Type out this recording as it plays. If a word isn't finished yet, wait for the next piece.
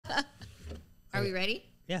Are we ready?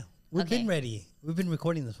 Yeah. We've been ready. We've been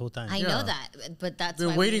recording this whole time. I know that, but that's been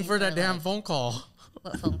why waiting for that damn phone call.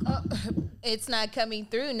 What phone call? It's not coming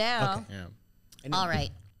through now. Okay. Yeah. Anyway. All right.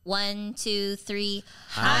 1, 2, 3.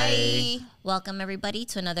 Hi. Welcome everybody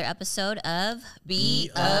to another episode of Be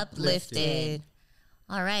uplifted.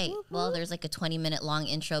 All right. Well, there's like a 20-minute long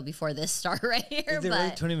intro before this start right here, Is it really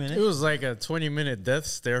but 20 minutes? It was like a 20-minute death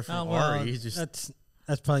stare from Ari. Just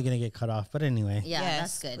That's probably going to get cut off. But anyway. yeah, Yes,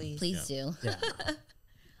 that's good. please. Please do. Yeah.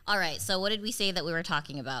 All right. So what did we say that we were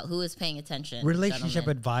talking about? Who is paying attention? Relationship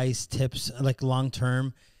gentlemen? advice, tips, like long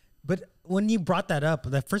term. But when you brought that up,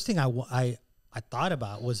 the first thing I thought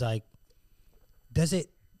about was like, does it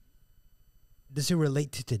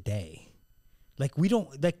relate to today? Like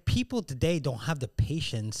people today don't have the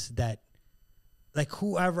patience that, like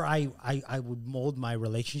whoever I would mold my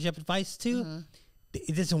relationship advice to,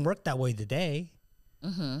 it doesn't work that way today.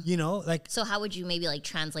 You know, like. So how would you maybe like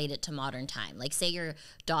translate it to modern time? Like say your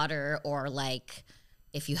daughter or like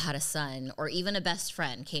if you had a son or even a best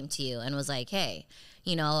friend came to you and was like, hey,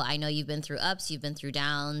 you know, I know you've been through ups, you've been through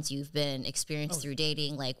downs, you've been experienced through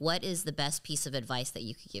dating. Like what is the best piece of advice that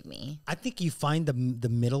you could give me? I think you find the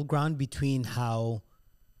middle ground between how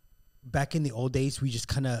back in the old days, we just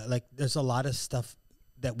kind of like, there's a lot of stuff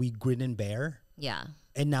that we grin and bear. Yeah.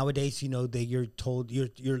 And nowadays, you know, you're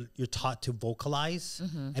taught to vocalize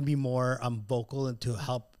and be more vocal and to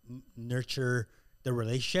help nurture the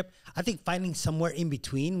relationship. I think finding somewhere in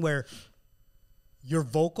between where you're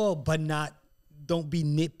vocal but don't be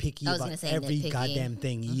nitpicky about every goddamn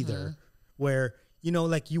thing either. Where you know,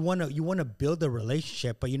 like you wanna build a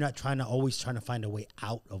relationship, but you're not always trying to find a way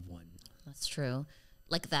out of one. That's true.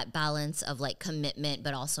 Like that balance of like commitment,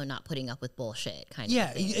 but also not putting up with bullshit kind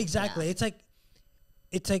of thing. Exactly. Yeah.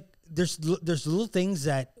 It's like there's little things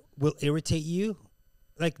that will irritate you.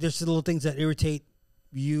 Like there's little things that irritate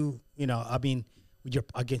you, you know, I mean,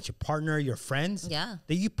 against your partner, your friends, Yeah.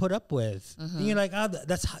 that you put up with. And you're like, oh,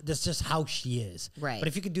 that's just how she is. Right. But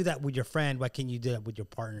if you could do that with your friend, why can't you do that with your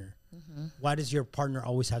partner? Why does your partner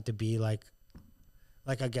always have to be like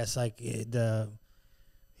I guess like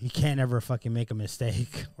he can't ever fucking make a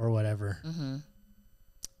mistake or whatever. Do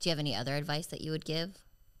you have any other advice that you would give?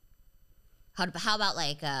 How about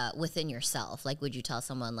like within yourself? Like, would you tell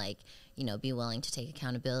someone like, you know, be willing to take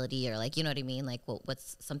accountability or like, you know what I mean? Like,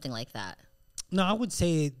 what's something like that? No, I would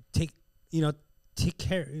say take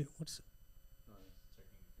care.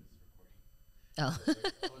 Oh,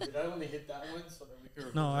 did I only hit that one so that we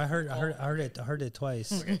could? No, I heard it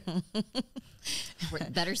twice.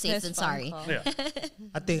 better safe than sorry. Yeah.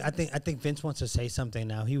 I think Vince wants to say something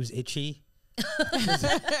now. He was itchy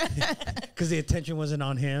because the attention wasn't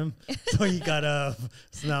on him, so he got up.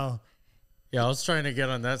 So now, Yeah, I was trying to get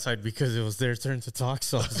on that side because it was their turn to talk.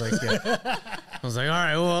 So I was like, I was like, all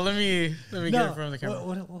right, well, let me get in front of the camera.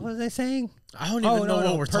 What was I saying? I don't even know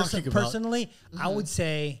what we're talking about. Personally, I would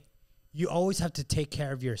say you always have to take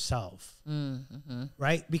care of yourself,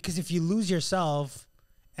 right? Because if you lose yourself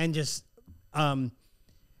and just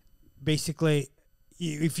basically,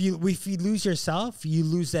 if you lose yourself, you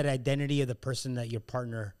lose that identity of the person that your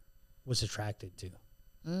partner was attracted to.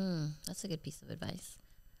 That's a good piece of advice.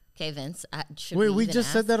 Okay, Vince. Wait, we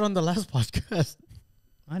just said that on the last podcast.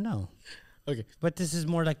 I know. Okay. But this is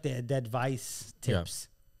more like the advice tips.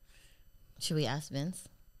 Should we ask Vince?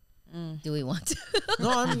 Do we want to? No,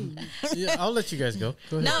 I'll let you guys go.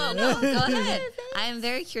 Go ahead. No, go ahead. I am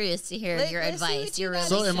very curious to hear your let's see advice. what you Your gotta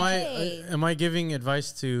So relationship. am I giving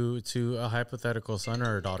advice to a hypothetical son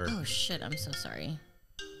or a daughter? Oh shit! I'm so sorry.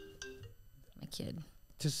 My kid.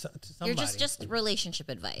 To somebody. You're just relationship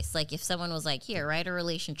advice. Like if someone was like, "Here, write a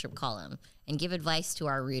relationship column and give advice to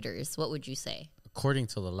our readers," what would you say? According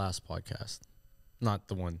to the last podcast, not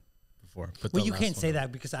the one before. But Well, the you last can't say one.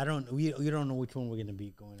 that because we don't know which one we're going to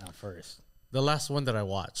be going out first. The last one that I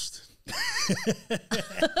watched.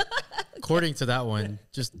 According to that one,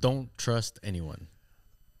 just don't trust anyone.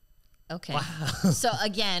 Okay. So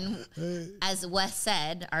again, as Wes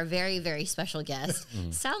said, our very, very special guest,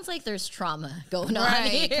 sounds like there's trauma going on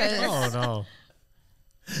Right, here. Oh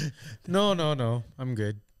no. I'm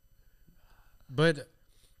good. But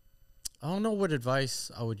I don't know what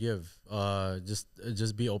advice I would give.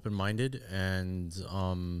 Just be open minded and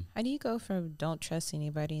How do you go from don't trust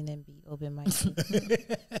anybody and then be open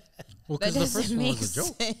minded? well, because the first one was a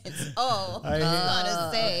joke. Oh, I was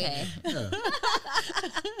gonna say. Okay.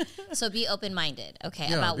 So be open-minded. Okay.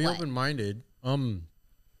 Yeah, about be what? open-minded.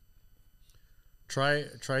 Try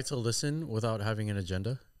to listen without having an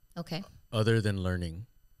agenda Okay. other than learning,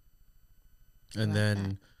 and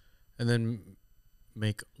then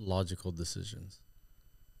make logical decisions.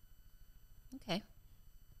 Okay.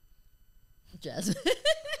 Jasmine.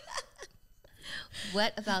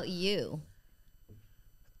 What about you?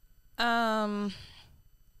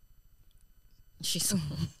 She's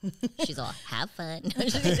all have fun.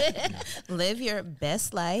 Live your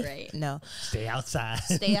best life. Right. No. Stay outside.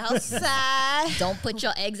 Stay outside. Don't put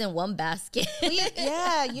your eggs in one basket.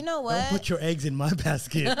 Yeah, you know what? Don't put your eggs in my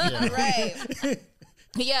basket. Right.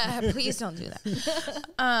 Yeah, please don't do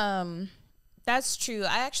that. That's true.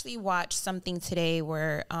 I actually watched something today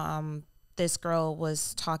where this girl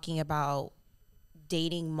was talking about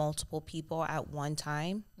dating multiple people at one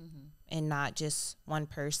time and not just one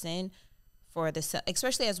person for the,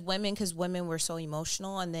 especially as women, because women were so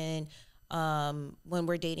emotional. And then when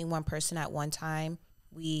we're dating one person at one time,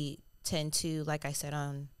 we tend to, like I said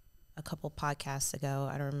on a couple podcasts ago,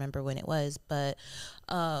 I don't remember when it was, but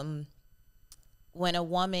when a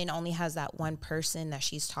woman only has that one person that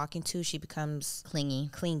she's talking to, she becomes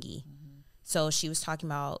Clingy. So she was talking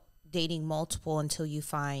about dating multiple until you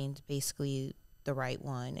find basically the right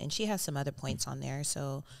one. And she has some other points on there.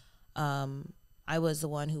 So I was the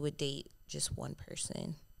one who would date just one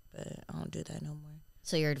person, but I don't do that no more.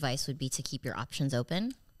 So your advice would be to keep your options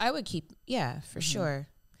open? I would keep, yeah, for sure.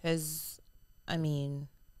 Because, I mean,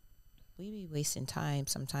 we be wasting time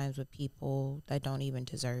sometimes with people that don't even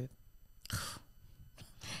deserve.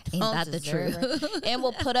 Ain't Don't that the deserve truth? it. And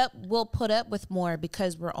we'll put up with more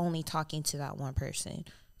because we're only talking to that one person.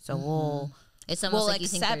 So It's almost we'll like you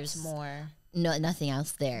think accept there's more. nothing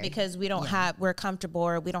else there. Because we don't have, we're comfortable,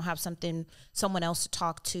 or we don't have someone else to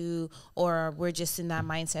talk to, or we're just in that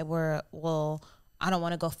mindset where, well, I don't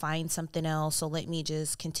want to go find something else, so let me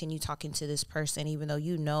just continue talking to this person, even though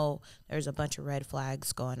you know there's a bunch of red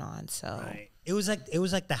flags going on. So Right. It was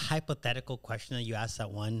like the hypothetical question that you asked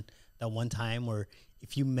that one time, where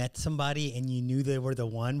if you met somebody and you knew they were the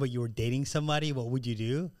one, but you were dating somebody, what would you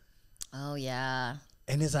do? Oh, yeah.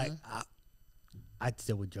 And it's like, I'd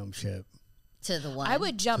still would jump ship. To the one. I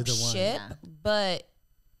would jump To the one. ship, Yeah. but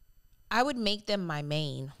I would make them my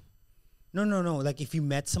main. No. Like if you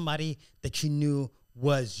met somebody that you knew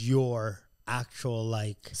was your actual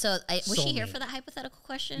So was she here soulmate. for that hypothetical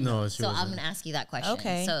question? No, she So I'm wasn't. going to ask you that question.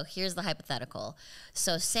 Okay. So here's the hypothetical.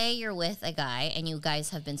 So say you're with a guy and you guys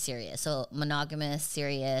have been serious. So monogamous,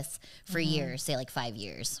 serious for years, say like 5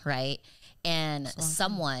 years, right? And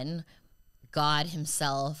someone, God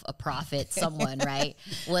himself, a prophet, someone, right,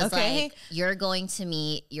 was Okay. like, you're going to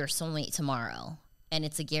meet your soulmate tomorrow. And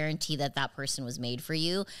it's a guarantee that that person was made for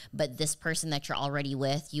you. But this person that you're already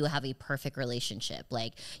with, you have a perfect relationship.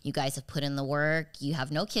 Like, you guys have put in the work. You have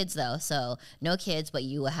no kids, though. So no kids, but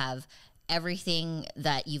you have everything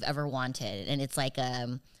that you've ever wanted. And it's like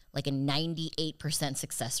a 98%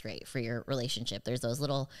 success rate for your relationship. There's those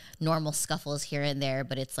little normal scuffles here and there,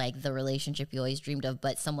 but it's like the relationship you always dreamed of.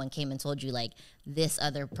 But someone came and told you, like, this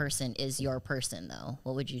other person is your person, though.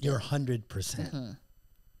 What would you do? You're 100%.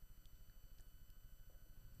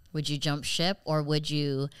 Would you jump ship, or would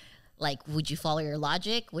you follow your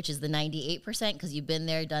logic, which is the 98% because you've been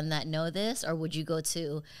there, done that, know this? Or would you go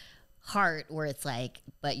to heart where it's like,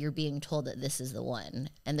 but you're being told that this is the one,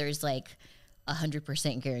 and there's like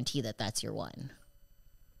 100% guarantee that that's your one?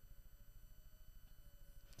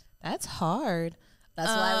 That's hard. That's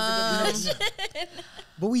why it was a good question.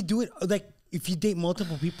 But we do it, like, if you date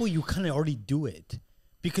multiple people, you kind of already do it.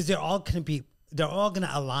 Because they're all going to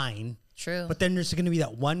align. True. But then there's going to be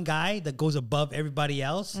that one guy that goes above everybody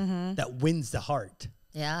else that wins the heart.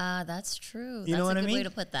 Yeah, that's true. You know That's what a I good way mean?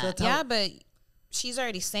 to put So that. it's Yeah, but she's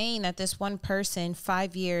already saying that this one person,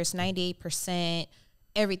 5 years, 98%,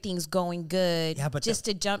 everything's going good. Yeah, but just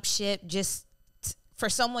to jump ship, for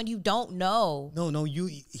someone you don't know. No,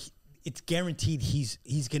 it's guaranteed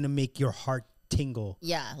he's going to make your heart tingle.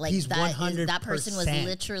 Yeah, like He's that person was 100%.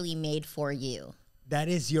 literally made for you. That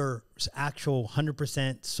is your actual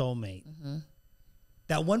 100% soulmate.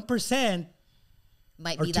 That 1%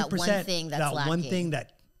 Might or be 2%, that one thing that's that lacking. one thing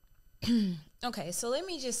that Okay, so let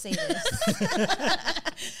me just say this.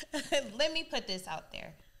 Let me put this out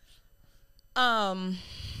there. Dang,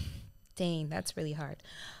 that's really hard.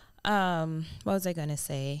 What was I gonna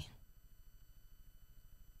say?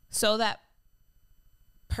 So that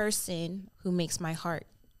person who makes my heart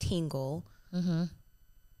tingle,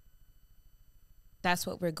 that's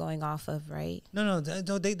what we're going off of, right? No,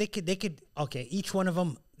 they could. Okay, each one of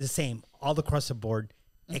them the same, all across the board,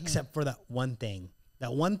 except for that one thing.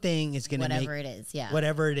 That one thing is gonna Whatever make it is, yeah.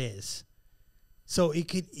 whatever it is. So it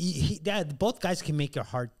could. Both guys can make your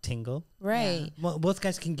heart tingle. Right. Well, both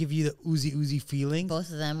guys can give you the oozy feeling.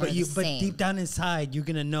 Both of them but are the but same. deep down inside, you're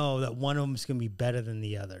gonna know that one of them is gonna be better than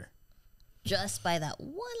the other. Just by that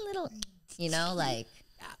one little, like,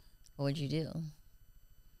 what would you do?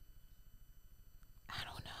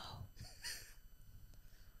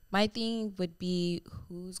 My thing would be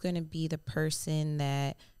who's going to be the person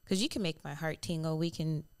that, because you can make my heart tingle. We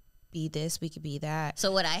can be this, we could be that.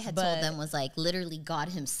 So what I had told them was like literally God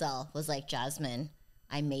himself was like, Jasmine,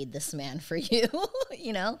 I made this man for you.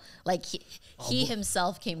 You know, like he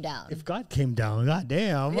himself came down. If God came down,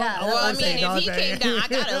 goddamn. Yeah, Well, I I'll mean, say no if he thing. came down, I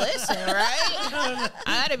gotta listen, right?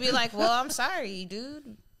 I gotta be like, well, I'm sorry,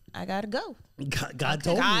 dude. I gotta go. God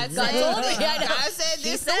told God me. said, told me. I know. God said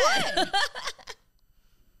He this said. the one.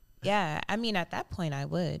 Yeah, I mean, at that point, I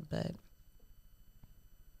would, but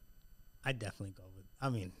I'd definitely go with. I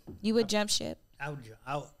mean, you would jump ship. I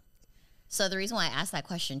would. So the reason why I asked that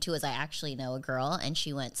question too is I actually know a girl, and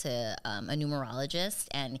she went to a numerologist,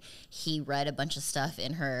 and he read a bunch of stuff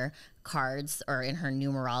in her cards or in her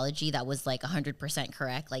numerology that was like 100%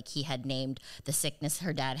 correct. Like he had named the sickness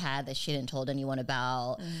her dad had that she hadn't told anyone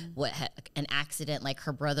about, an accident like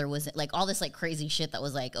her brother was like, all this like crazy shit that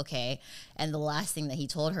was like, okay. And the last thing that he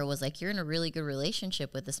told her was like, you're in a really good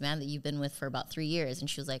relationship with this man that you've been with for about 3 years. And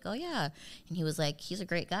she was like, oh yeah. And he was like, he's a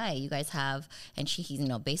great guy. You guys have, and he's, you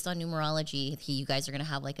know, based on numerology, you guys are going to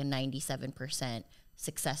have like a 97%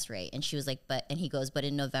 success rate. And she was like, and he goes, but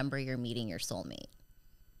in November, you're meeting your soulmate.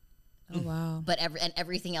 Oh wow. But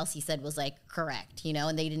everything else he said was like correct, you know,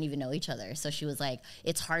 and they didn't even know each other. So she was like,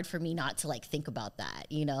 it's hard for me not to like think about that,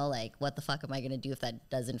 you know, like what the fuck am I going to do if that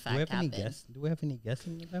does in fact happen? Do we have any guests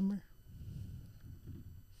in November?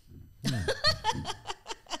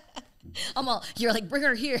 You're like, bring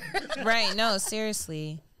her here. Right. No,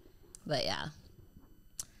 seriously. But yeah.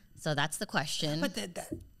 So that's the question. But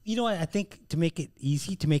you know what? I think to make it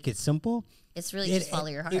easy, to make it simple, it's really just follow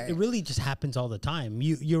your heart. It really just happens all the time.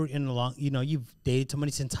 You're in a long, you know, you've dated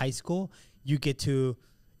somebody since high school. You get to,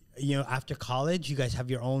 you know, after college, you guys have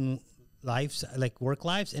your own lives, like work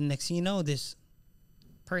lives, and next thing you know, this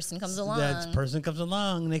person comes along. That person comes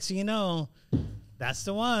along. Next thing you know, that's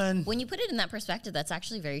the one. When you put it in that perspective, that's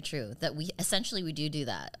actually very true. That we do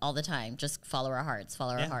that all the time. Just follow our hearts.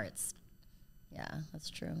 Follow our hearts. Yeah, that's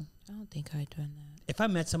true. I don't think I'd done that. If I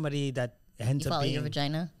met somebody that ends You up follow being your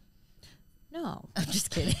vagina? No. I'm just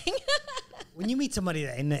kidding. when you meet somebody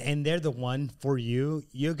and they're the one for you,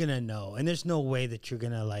 you're gonna know, and there's no way that you're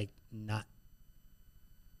gonna like not.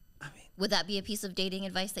 I mean, would that be a piece of dating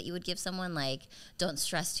advice that you would give someone? Like, don't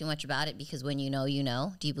stress too much about it because when you know, you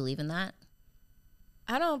know. Do you believe in that?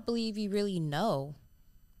 I don't believe you really know,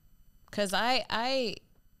 because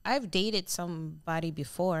I've dated somebody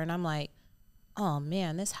before, and I'm like, oh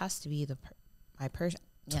man, this has to be my person.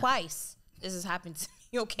 Yeah. Twice this has happened to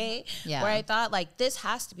me. Okay, Yeah. Where I thought like this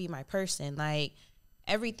has to be my person. Like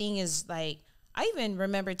everything is like. I even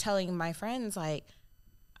remember telling my friends like,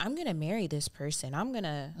 I'm gonna marry this person. I'm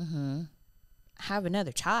gonna have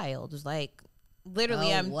another child. It was like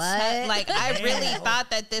literally, Oh, what? like I really thought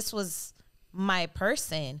that this was my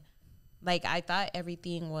person. Like I thought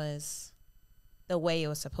everything was the way it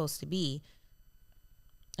was supposed to be.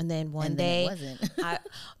 And then one day, it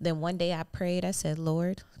wasn't. one day I prayed. I said,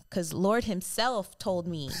 Lord, because Lord himself told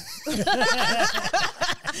me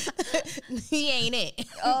he ain't it.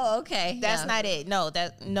 Oh, okay. That's not it. No,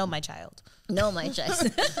 my child. No, my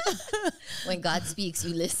child. When God speaks,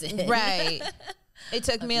 you listen. Right. It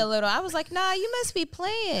took me a little. I was like, nah, you must be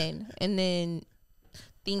playing. And then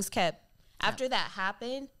things kept. After that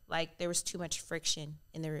happened, like there was too much friction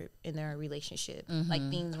in their relationship. Like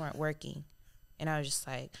things weren't working, and I was just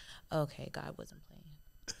like, okay, God wasn't playing.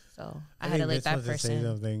 So I had to let that person.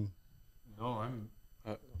 No, I'm.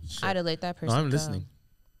 I had to let that person. No, I'm go. listening.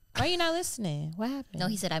 Why are you not listening? What happened? No,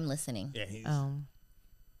 he said, I'm listening. yeah, he's,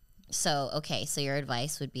 So, okay. So your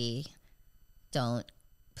advice would be don't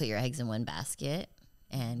put your eggs in one basket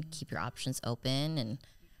and keep your options open. And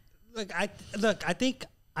I think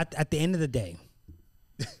at the end of the day,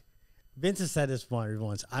 Vince has said this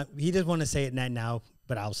once. He doesn't want to say it now,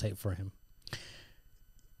 but I'll say it for him.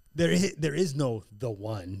 There is no the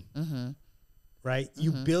one, right?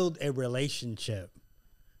 You build a relationship.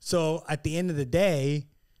 So at the end of the day,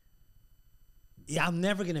 yeah, I'm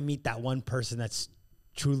never gonna meet that one person that's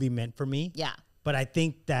truly meant for me. yeah. But I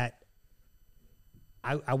think that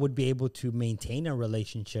I would be able to maintain a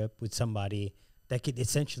relationship with somebody that could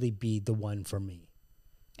essentially be the one for me.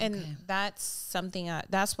 And that's something.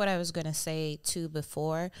 That's what I was gonna say too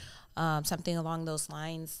before. Something along those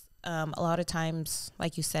lines. A lot of times,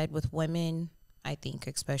 like you said, with women, I think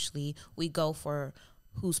especially, we go for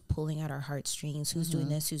who's pulling at our heartstrings, who's doing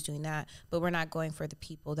this, who's doing that, but we're not going for the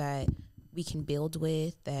people that we can build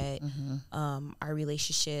with, that our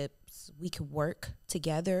relationships, we could work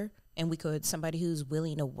together and we could somebody who's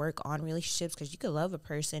willing to work on relationships, because you could love a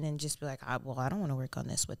person and just be like, I don't want to work on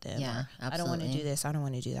this with them. Yeah, I don't want to do this. I don't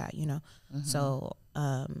want to do that. So,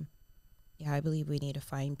 yeah, I believe we need to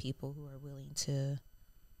find people who are willing to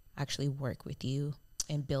actually work with you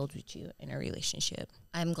and build with you in a relationship.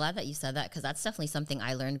 I'm glad that you said that, because that's definitely something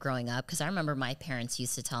I learned growing up. Because I remember my parents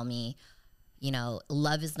used to tell me,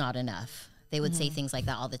 love is not enough. They would say things like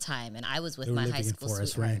that all the time. And I was with my high school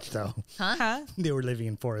Forest sweetheart. Ranch, though. Huh? They were living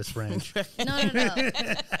in Forest Ranch. No.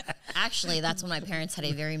 Actually, that's when my parents had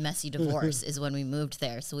a very messy divorce, is when we moved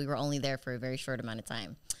there. So we were only there for a very short amount of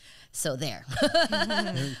time. So there.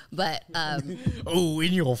 But Oh,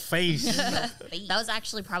 in your face. that was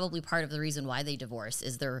actually probably part of the reason why they divorced,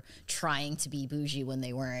 is they're trying to be bougie when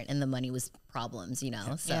they weren't, and the money was problems, So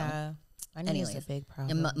Yeah. Money is a big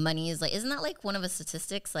problem. and money is like, isn't that like one of the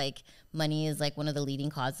statistics? Like money is like one of the leading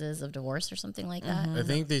causes of divorce or something like that. I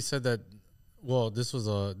think they said that. Well, this was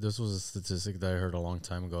a statistic that I heard a long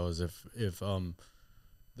time ago. Is if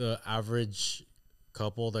the average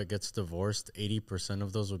couple that gets divorced, 80%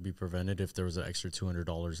 of those would be prevented if there was an extra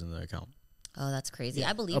 $200 in the account. Oh, that's crazy.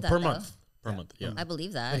 I believe that per though. month. Per month, yeah. I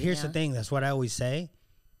believe that. But here's yeah. the thing. That's what I always say.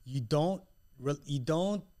 You don't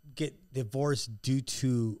get divorced due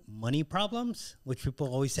to money problems, which people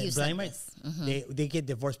always say You said blame it. this. Mm-hmm. They get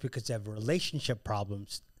divorced because they have relationship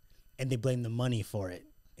problems, and they blame the money for it.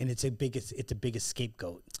 And it's a biggest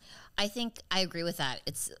scapegoat. I think I agree with that.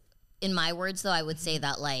 It's, in my words, though, I would say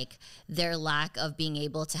that like their lack of being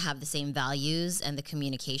able to have the same values and the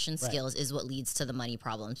communication skills is what leads to the money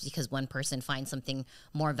problems, because one person finds something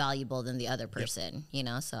more valuable than the other person,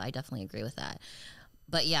 So I definitely agree with that.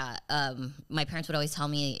 But yeah, my parents would always tell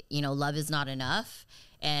me, love is not enough.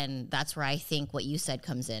 And that's where I think what you said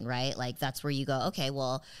comes in, right? Like that's where you go, okay,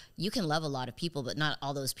 well, you can love a lot of people, but not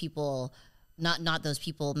all those people. Not those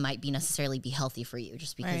people might be necessarily be healthy for you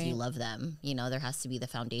just because you love them. There has to be the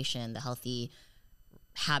foundation, the healthy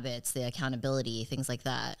habits, the accountability, things like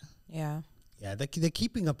that. Yeah. Yeah, the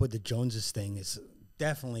keeping up with the Joneses thing is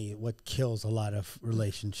definitely what kills a lot of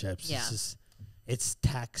relationships. Yeah. It's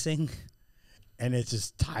taxing, and it's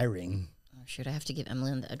just tiring. Oh, shoot, I have to give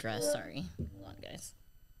Emily the address. Sorry. Hold on, guys.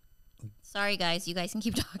 Sorry, guys. You guys can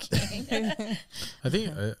keep talking.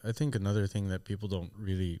 I think another thing that people don't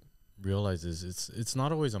really realize is it's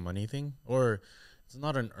not always a money thing, or it's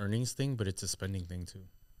not an earnings thing, but it's a spending thing too.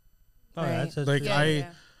 Oh, Right. Like Yeah.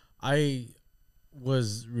 I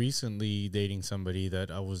was recently dating somebody that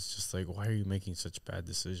I was just like, why are you making such bad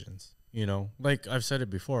decisions? Like I've said it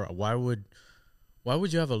before. Why would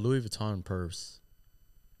you have a Louis Vuitton purse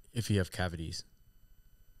if you have cavities?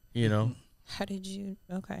 How did you?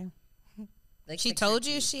 Okay. Like She told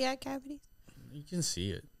you she had cavities? You can see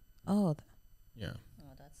it. Oh. Yeah.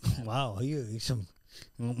 Oh, that's Wow, you some.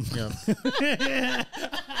 Yeah.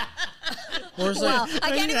 Or it's wow, like, I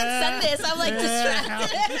can't even send this. I'm like distracted.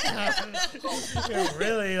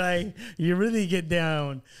 You really get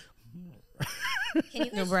down. Can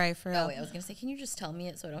you just, Right, for oh real. wait, I was gonna say, can you just tell me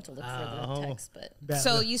it so I don't have to look for Oh. the text? But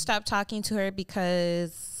So you stopped talking to her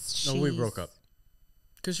because no, we broke up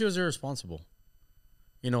because she was irresponsible.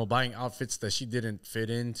 Buying outfits that she didn't fit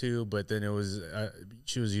into, but then it was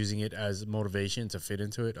she was using it as motivation to fit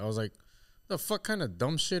into it. I was like, the fuck kind of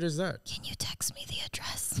dumb shit is that? can you text me the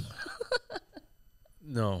address?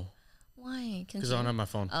 No, Why? because I don't have my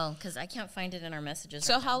phone. Oh, because I can't find it in our messages.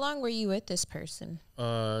 So right how now. long were you with this person?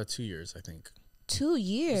 2 years, I think. 2 Was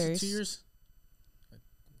years. it 2 years?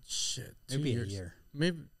 Shit, 2 Maybe years. a year.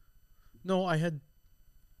 Maybe. No, I had.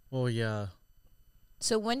 Well, yeah.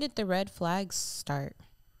 So when did the red flags start?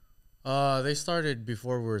 They started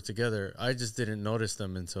before we were together. I just didn't notice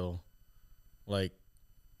them until, like,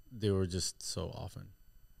 they were just so often.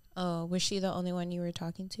 Oh, was she the only one you were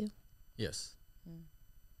talking to? Yes.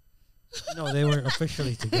 No, they were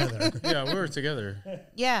officially together. Yeah, we were together.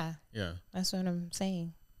 Yeah, Yeah. that's what I'm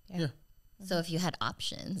saying. Yeah. So if you had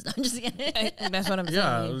options, I'm just kidding. That's what I'm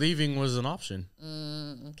Yeah, saying. leaving was an option.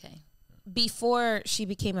 Okay. Before she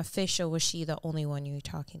became official, was she the only one you were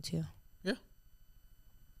talking to? Yeah.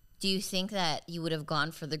 Do you think that you would have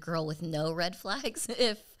gone for the girl with no red flags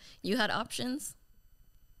if you had options?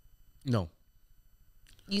 No.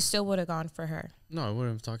 You still would have gone for her. No, I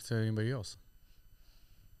wouldn't have talked to anybody else.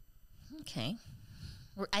 Okay.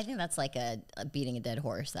 I think that's like a beating a dead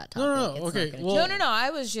horse. That No, topic. no, It's not okay, gonna well- change. No. I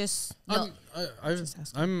was just No. Just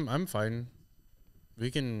asking. I'm fine.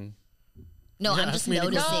 We can. No, Yeah, I'm ask just me to-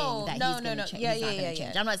 noticing No, that no, he's no, going to no. change. Yeah, He's not yeah, gonna yeah,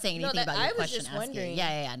 change. yeah. I'm not saying No, anything that- about I your was question just asking. wondering.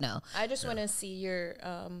 Yeah, no. I just want to see your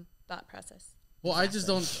thought process. Well, I just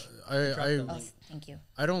don't. Oh, thank you.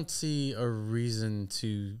 I don't see a reason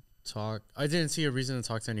to talk. I didn't see a reason to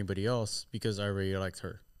talk to anybody else because I already liked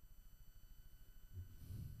her.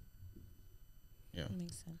 Yeah. That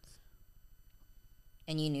makes sense.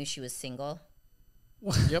 And you knew she was single?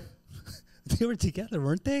 Yep. They were together,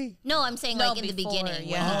 weren't they? No, I'm saying No, like in the before, beginning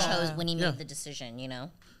yeah. when he chose, when he Yeah. made the decision, you know?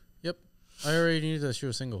 Yep. I already knew that she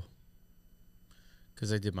was single.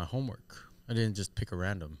 Because I did my homework. I didn't just pick a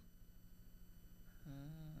random.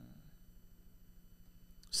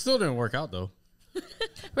 Still didn't work out though.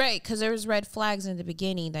 Right, because there was red flags in the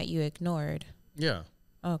beginning that you ignored. Yeah.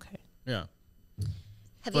 Okay. Yeah.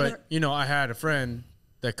 Have you ever, But, you know, I had a friend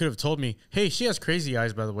that could have told me, hey, she has crazy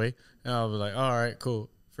eyes, by the way. And I was like, all right, cool,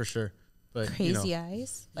 for sure. But, Crazy you know,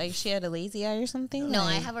 eyes? Like she had a lazy eye or something? No,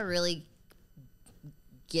 I Like- have a really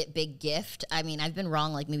big gift. I mean, I've been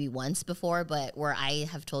wrong like maybe once before, but where I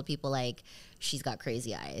have told people like she's got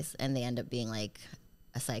crazy eyes, and they end up being like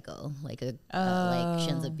a psycho, like like she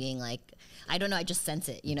ends up being like, I don't know, I just sense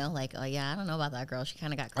it, you know, like, oh yeah, I don't know about that girl. She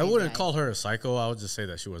kind of got I crazy wouldn't eyes. call her a psycho. I would just say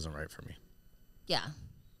that she wasn't right for me. Yeah,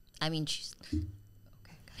 I mean she's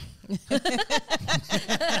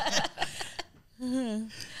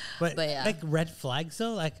But, But yeah. like red flags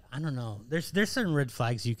though, like I don't know. There's certain red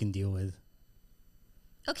flags you can deal with.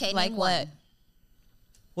 okay. Like name what? one.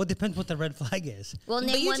 Well, it depends what the red flag is. Well, But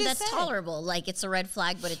name you one just that's said. tolerable. Like it's a red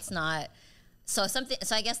flag, but it's not. So something.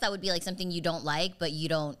 So I guess that would be like something you don't like, but you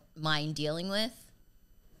don't mind dealing with.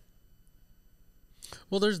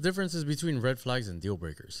 Well, there's differences between red flags and deal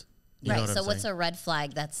breakers. You know Right. what So I'm what's saying? a red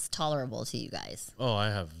flag that's tolerable to you guys? Oh, I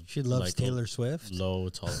have. She loves like, Taylor Swift. Low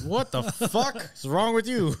tolerance. What the fuck is wrong with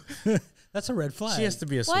you? That's a red flag. She has to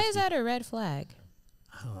be a Why Swiftie. is that a red flag?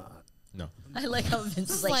 No. I like how Vince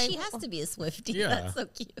is like, like- she has to be a Swiftie. Yeah. That's so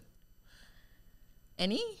cute.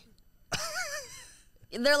 Any?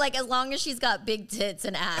 They're like, as long as she's got big tits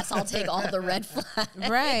and ass, I'll take all the red flags.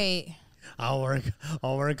 Right. I'll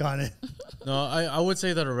work on it. No, I would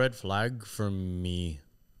say that a red flag for me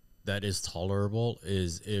that is tolerable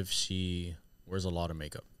is if she wears a lot of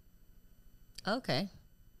makeup. Okay.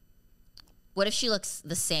 What if she looks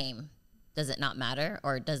the same? Does it not matter?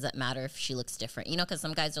 Or does it matter if she looks different? You know, because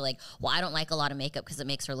some guys are like, well, I don't like a lot of makeup because it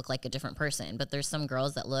makes her look like a different person. But there's some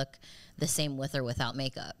girls that look the same with or without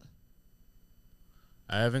makeup.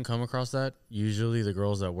 I haven't come across that. Usually the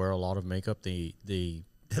girls that wear a lot of makeup, they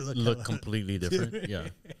look completely different. Yeah.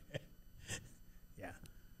 Yeah.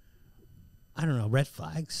 I don't know. Red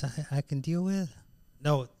flags I can deal with.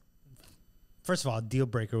 No. First of all, deal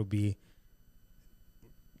breaker would be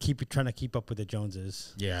trying to keep up with the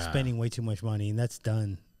Joneses. Yeah. Spending way too much money, and that's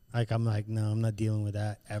done. Like I'm like, no, I'm not dealing with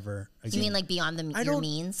that ever. You again. mean like beyond your don't-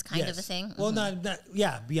 means kind of a Yes. thing? Well, not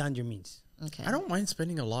yeah, beyond your means. Okay. I don't mind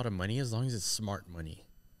spending a lot of money as long as it's smart money.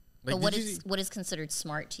 Like, But did you- what is considered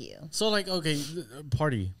smart to you? So like, okay,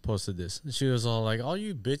 Party posted this. She was all like, all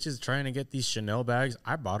you bitches trying to get these Chanel bags,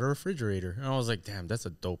 I bought a refrigerator. And I was like, damn, that's a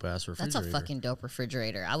dope ass That's refrigerator. a fucking dope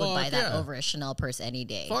refrigerator. I would Fuck buy that yeah. over a Chanel purse any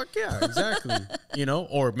day. Fuck yeah, exactly. You know,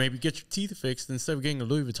 or maybe get your teeth fixed instead of getting a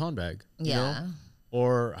Louis Vuitton bag. You Yeah. know?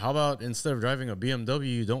 Or how about instead of driving a BMW,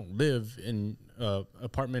 you don't live in an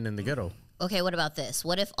apartment in the ghetto? Okay, what about this?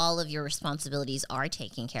 What if all of your responsibilities are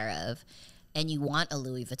taken care of and you want a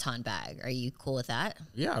Louis Vuitton bag? Are you cool with that?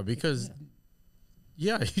 Yeah, because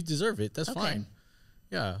yeah, you deserve it. That's Okay. fine.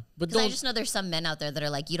 Yeah, but Because I don't. just know there's some men out there that are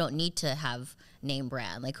like, you don't need to have name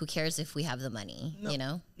brand. Like, who cares if we have the money, you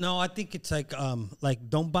know? No, I think it's like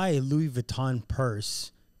don't buy a Louis Vuitton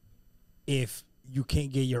purse if you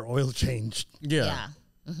can't get your oil changed, Yeah.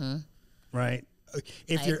 right?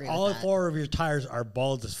 If I you're agree with all that. 4 of your tires are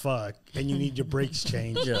bald as fuck and you need your brakes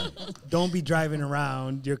changed, Yeah. don't be driving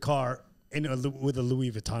around your car with a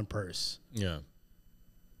Louis Vuitton purse. Yeah.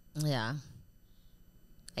 Yeah.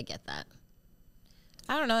 I get that.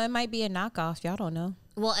 I don't know. It might be a knockoff. Y'all don't know.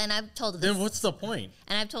 Well, and I've told this, Then what's the point?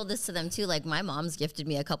 and I've told this to them too. Like, my mom's gifted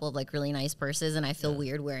me a couple of like really nice purses, and I feel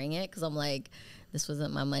weird wearing it because I'm like, this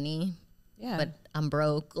wasn't my money, Yeah. but I'm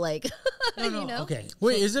broke. Like, you know? Okay.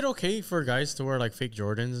 Wait, is it okay for guys to wear like fake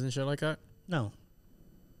Jordans and shit like that? No.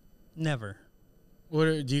 Never. What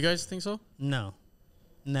do you guys think so? No.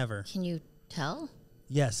 Never. Can you tell?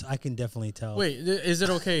 Yes, I can definitely tell. Wait, is it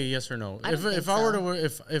okay? Yes or no? I don't think if I were so. to wear,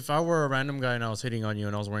 if I were a random guy and I was hitting on you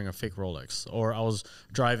and I was wearing a fake Rolex, or I was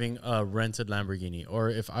driving a rented Lamborghini, or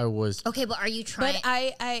if I was Okay, but are you trying?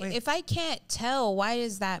 but if I can't tell, why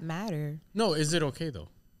does that matter? no, is it okay though?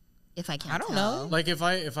 if I can't I don't tell. know. Like if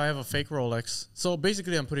I have a fake Rolex, so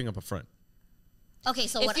basically I'm putting up a front. Okay,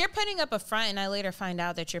 so If what? you're putting up a front and I later find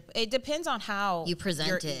out that it depends on how You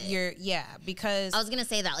present it. Yeah, because I was gonna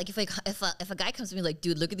say that, like, if a guy comes to me like,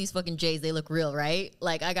 dude, look at these fucking J's, they look real, right?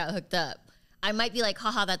 Like, I got hooked up. I might be like,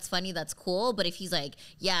 haha, that's funny, that's cool. But if he's like,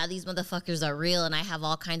 yeah, these motherfuckers are real and I have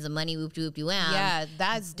all kinds of money, whoop de whoop de wham. Yeah,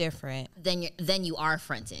 that's different. Then you are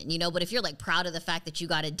fronting, you know. But if you're like proud of the fact that you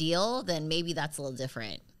got a deal, then maybe that's a little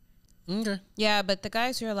different. Okay. Yeah, but the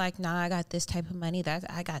guys who are like, nah, I got this type of money.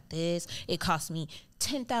 I got this. It cost me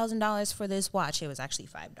 $10,000 for this watch. It was actually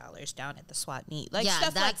 $5 down at the swap meet. Like yeah,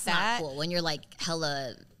 stuff like that's that. not cool when you're like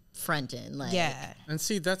hella fronting. Like, Yeah. And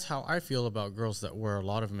see, that's how I feel about girls that wear a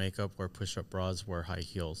lot of makeup, wear push-up bras, wear high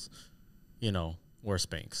heels, you know, wear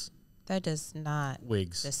Spanx, That does not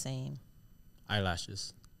wigs, the same.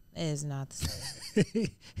 eyelashes. It is not the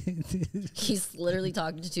same. he's literally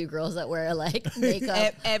talking to two girls that wear like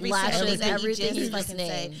makeup, lashes, everything he's fucking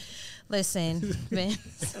saying. Listen,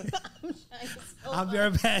 Vince. I'll be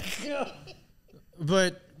right back.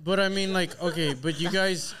 But I mean, like, okay, but you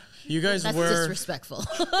guys That's wear. disrespectful.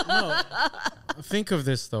 No, think of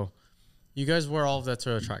this though. You guys wear all of that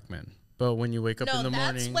to attract men, but when you wake up in the that's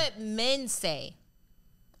morning, what men say.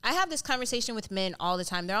 I have this conversation with men all the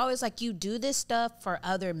time. They're always like, you do this stuff for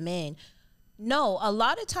other men. No, a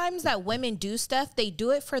lot of times that women do stuff, they do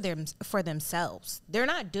it for themselves. They're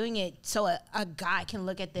not doing it so a guy can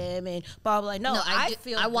look at them and blah blah. No,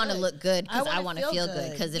 I want to look good because I wanna want to feel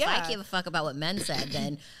good. Because if I give a fuck about what men said,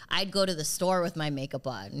 then I'd go to the store with my makeup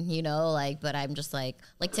on, you know. Like, but I'm just like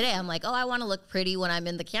today, I'm like, oh, I want to look pretty when I'm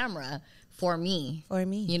in the camera. For me,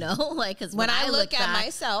 you know, like because when I look at back,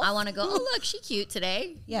 myself, I want to go. Oh, look, she cute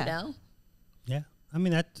today. Yeah. You know. Yeah, I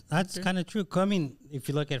mean that's kind of true. 'Cause I mean, if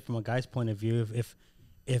you look at it from a guy's point of view,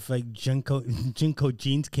 if like Jinko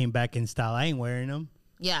jeans came back in style, I ain't wearing them.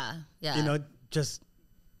 Yeah, yeah. You know, just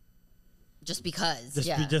because.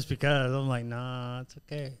 just because I'm like, nah, it's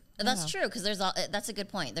okay. That's true because that's a good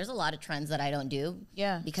point. There's a lot of trends that I don't do.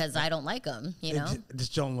 Yeah. Because I don't like them. You know. They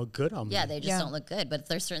just don't look good on me. Yeah, they just don't look good. But if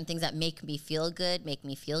there's certain things that make me feel good, make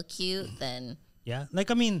me feel cute, then. Yeah,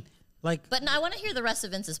 like I mean, like. But no, I want to hear the rest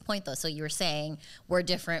of Vince's point though. So you were saying we're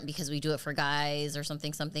different because we do it for guys or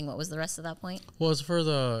something. What was the rest of that point? well, it's for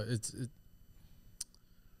what's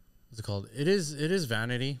it called? It is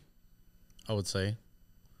vanity, I would say.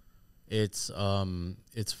 It's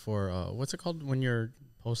for what's it called when you're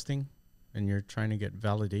posting and you're trying to get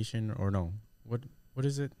validation or no? What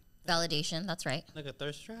is it? Validation. That's right. Like a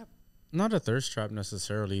thirst trap? Not a thirst trap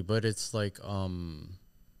necessarily, but it's like I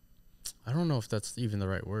don't know if that's even the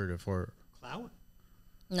right word for Clout?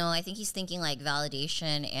 No, I think he's thinking like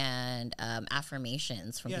validation and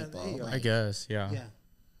affirmations from people. there you go. I guess, yeah. Yeah.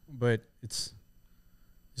 But it's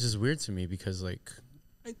just weird to me because like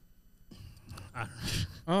I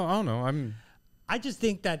don't know. I just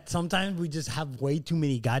think that sometimes we just have way too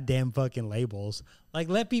many goddamn fucking labels. Like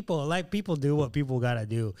let people do what people gotta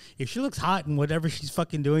do. If she looks hot in whatever she's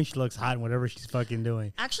fucking doing, she looks hot in whatever she's fucking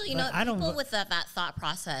doing. Actually, But people with that thought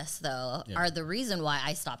process though are the reason why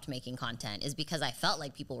I stopped making content is because I felt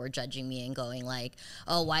like people were judging me and going like,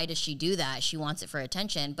 "Oh, why does she do that? She wants it for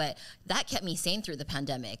attention." But that kept me sane through the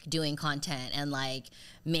pandemic, doing content and like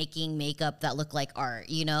making makeup that looked like art.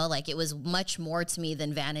 You know, like it was much more to me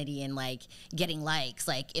than vanity and like getting likes.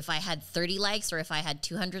 Like if I had 30 likes or if I had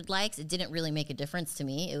 200 likes, it didn't really make a difference to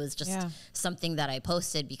me. It was just something that I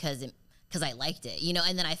posted because I liked it, you know,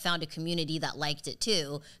 and then I found a community that liked it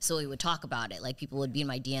too. So we would talk about it. Like people would be in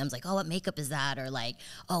my DMs like, oh, what makeup is that? Or like,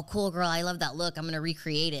 oh, cool girl, I love that look. I'm going to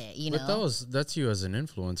recreate it, you know? But that's you as an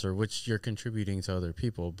influencer, which you're contributing to other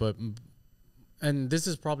people. And this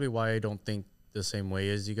is probably why I don't think the same way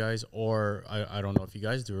as you guys, or I don't know if you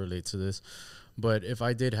guys do relate to this, but if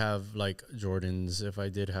I did have like Jordans, if I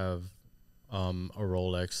did have a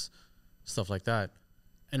Rolex, stuff like that,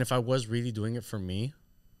 and if I was really doing it for me,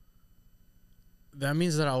 that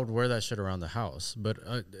means that I would wear that shit around the house. But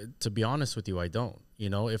to be honest with you, I don't. You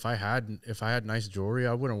know, if I had nice jewelry,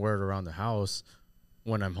 I wouldn't wear it around the house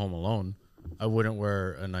when I'm home alone. I wouldn't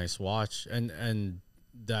wear a nice watch, and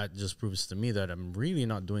that just proves to me that I'm really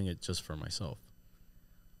not doing it just for myself.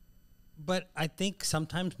 But I think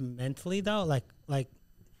sometimes mentally though, like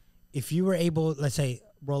if you were able, let's say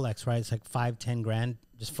Rolex, right? It's like 5-10 grand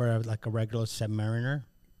just for like a regular Submariner.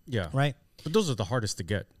 Yeah. Right. But those are the hardest to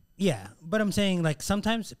get. Yeah, but I'm saying like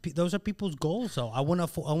sometimes those are people's goals. So I want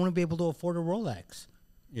to be able to afford a Rolex.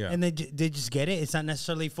 Yeah. And they just get it. It's not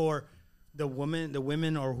necessarily for the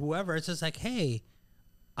women or whoever. It's just like, hey,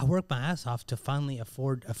 I worked my ass off to finally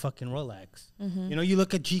afford a fucking Rolex. Mm-hmm. You know, you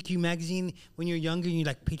look at GQ magazine when you're younger, and you're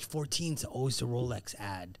like page 14, it's always the Rolex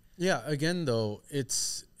ad. Yeah. Again, though,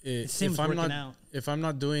 if I'm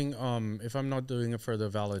not doing it for the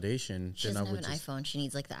validation, She then doesn't I would have an just iPhone. She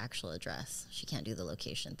needs like the actual address. She can't do the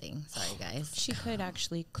location thing. Sorry, guys. She could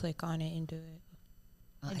actually click on it and do it.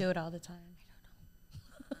 I do it all the time.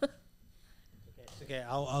 Okay,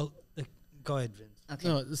 I'll go ahead, Vince. Okay.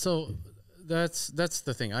 No, so that's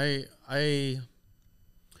the thing. I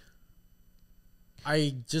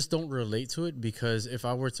just don't relate to it, because if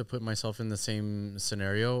I were to put myself in the same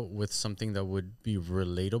scenario with something that would be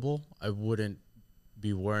relatable, I wouldn't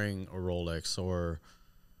be wearing a Rolex or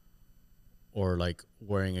like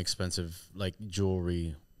wearing expensive like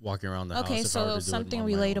jewelry, walking around the house. Okay, if I were so to do it something on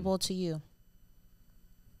my own. relatable to you.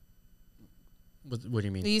 What do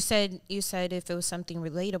you mean? You said if it was something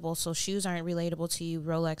relatable, so shoes aren't relatable to you,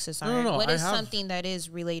 Rolexes aren't. No, What I is have- something that is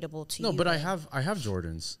relatable to you? No, but I then? have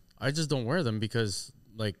Jordans. I just don't wear them because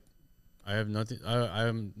like I have nothing.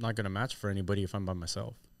 I'm not gonna match for anybody if I'm by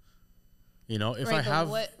myself. You know, if Right, I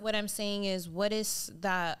but have what I'm saying is, what is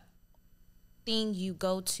that thing you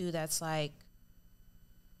go to that's like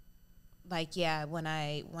yeah, when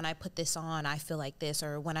I put this on, I feel like this,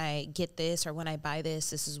 or when I get this, or when I buy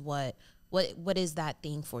this is what is that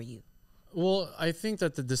thing for you? Well, I think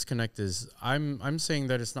that the disconnect is I'm saying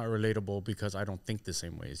that it's not relatable because I don't think the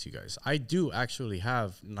same way as you guys. I do actually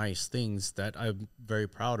have nice things that I'm very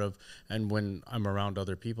proud of, and when I'm around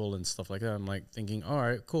other people and stuff like that, I'm like thinking, all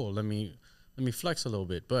right, cool, let me flex a little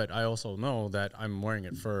bit. But I also know that I'm wearing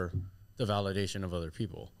it for the validation of other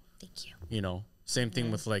people. Thank you. You know, same thing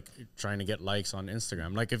with like trying to get likes on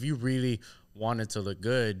Instagram. Like if you really wanted to look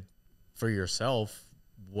good for yourself,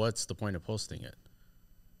 what's the point of posting it?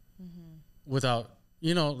 Without,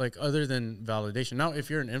 you know, like other than validation. Now, if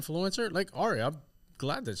you're an influencer, like Ari, I'm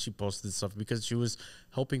glad that she posted stuff because she was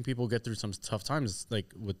helping people get through some tough times,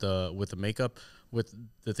 like with the makeup, with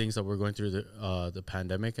the things that we're going through, the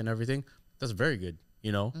pandemic and everything. That's very good,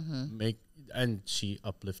 you know. And she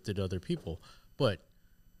uplifted other people. But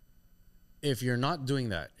if you're not doing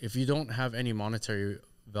that, if you don't have any monetary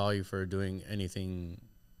value for doing anything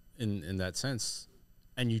in that sense,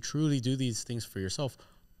 and you truly do these things for yourself,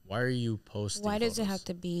 why are you posting? Why does it photos? have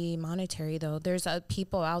to be monetary though? There's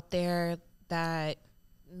people out there that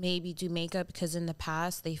maybe do makeup because in the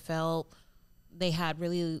past they felt they had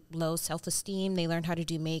really low self-esteem. They learned how to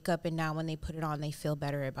do makeup, and now when they put it on, they feel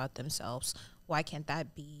better about themselves. Why can't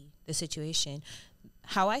that be the situation?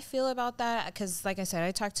 How I feel about that, because like I said,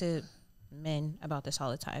 I talk to men about this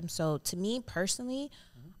all the time. So to me personally,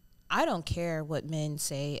 I don't care what men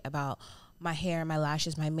say about my hair, my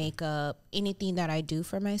lashes, my makeup, anything that I do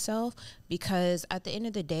for myself, because at the end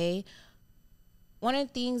of the day, one of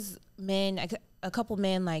the things a couple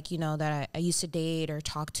men, like, you know, that I used to date or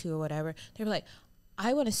talk to or whatever, they were like,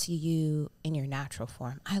 I want to see you in your natural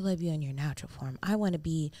form. I love you in your natural form. I want to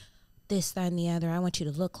be this, that, and the other. I want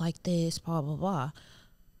you to look like this, blah, blah, blah.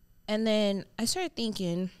 And then I started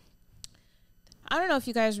thinking, I don't know if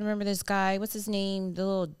you guys remember this guy. What's his name? The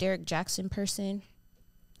little Derek Jackson person.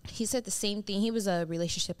 He said the same thing. He was a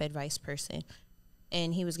relationship advice person,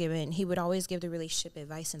 and he would always give the relationship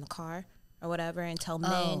advice in the car or whatever and tell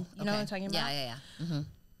men. You know what I'm talking about? Yeah. Mm-hmm.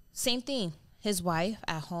 Same thing. His wife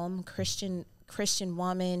at home, Christian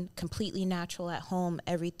woman, completely natural at home,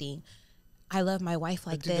 everything. I love my wife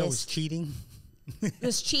like That was this. cheating. It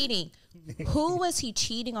was cheating. Who was he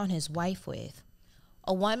cheating on his wife with?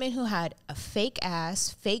 A woman who had a fake ass,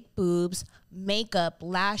 fake boobs, makeup,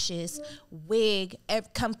 lashes, wig,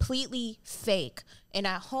 completely fake. And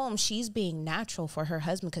at home, she's being natural for her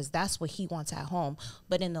husband because that's what he wants at home.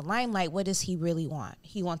 But in the limelight, what does he really want?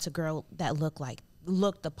 He wants a girl that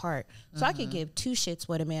looked the part. So I could give two shits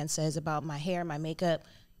what a man says about my hair, my makeup,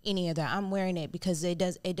 any of that. I'm wearing it because it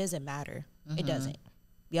doesn't matter. It doesn't.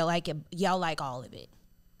 Y'all like it. Y'all like all of it.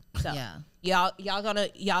 So Yeah.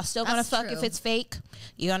 y'all still gonna That's fuck if true. it's fake.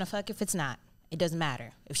 You're gonna fuck if it's not. It doesn't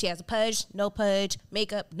matter. If she has a pudge, no pudge,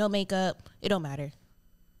 makeup, no makeup, it don't matter.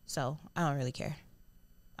 So I don't really care.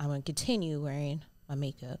 I'm gonna continue wearing my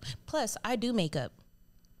makeup. Plus, I do makeup.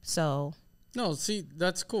 So No, see,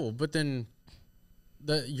 that's cool, but then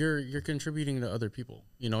you're contributing to other people.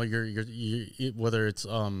 You know, whether it's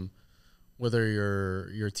whether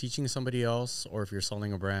you're teaching somebody else or if you're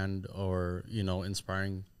selling a brand or, you know,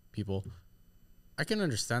 inspiring people, I can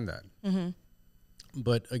understand that.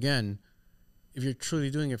 But again, if you're truly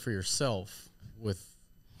doing it for yourself, with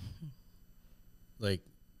like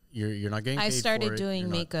you're not getting paid I started for it, doing you're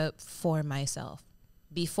not- makeup for myself.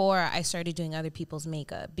 Before I started doing other people's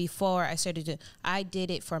makeup, I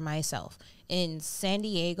did it for myself. In San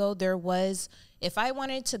Diego, if I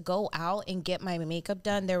wanted to go out and get my makeup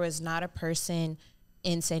done, there was not a person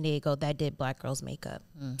in San Diego that did black girls makeup.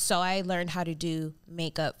 So I learned how to do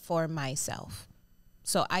makeup for myself,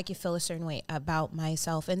 so I could feel a certain way about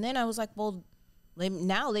myself. And then I was like, well, let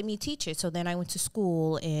me teach it. So then I went to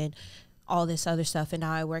school and all this other stuff, and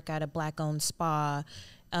now I work at a black owned spa.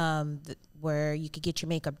 where you could get your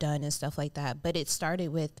makeup done and stuff like that. But it started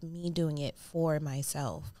with me doing it for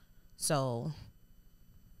myself. So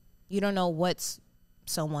you don't know what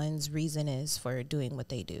someone's reason is for doing what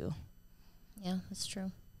they do. Yeah, that's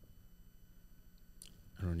true.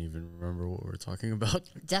 I don't even remember what we're talking about.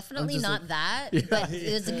 Definitely not that, but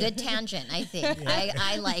it was a good tangent, I think.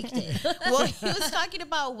 I liked it. Well, he was talking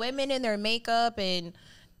about women and their makeup and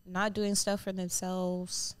not doing stuff for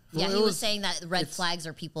themselves. Yeah, Well, he was was- saying that red flags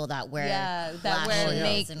are people that wear that wear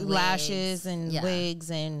lashes and wigs. lashes and Yeah.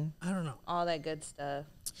 wigs and I don't know. all that good stuff.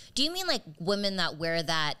 Do you mean like women that wear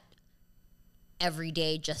that every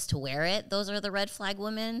day just to wear it? Those are the red flag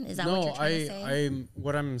women? Is that what you're trying to say?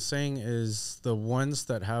 what I'm saying is the ones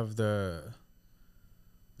that have the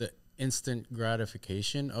instant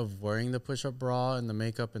gratification of wearing the push-up bra and the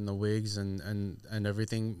makeup and the wigs and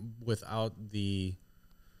everything without the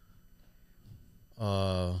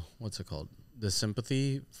what's it called? The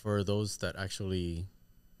sympathy for those that actually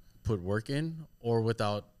put work in, or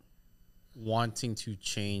without wanting to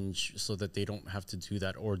change so that they don't have to do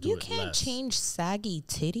that or do You it can't less. change saggy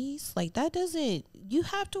titties. Like that doesn't, you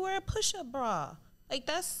have to wear a push-up bra. Like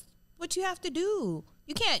that's what you have to do.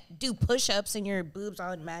 You can't do push-ups and your boobs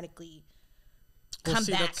automatically Well, come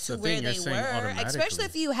see, back that's to the where thing, you're they saying were. automatically. Especially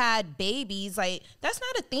if you had babies. Like that's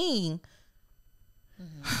not a thing.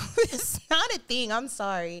 It's not a thing. I'm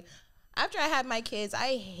sorry. After I had my kids,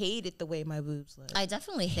 I hated the way my boobs looked. I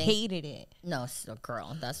definitely think hated it. no,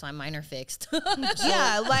 girl. That's why mine are fixed.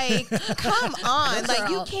 Yeah, like come on, like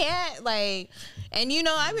you Girl. can't like. And you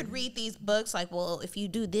know, I would read these books like, well, if you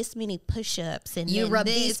do this many push-ups and You then rub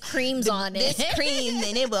this, these creams on this it. cream,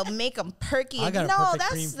 then it will make them perky. I got a No, perfect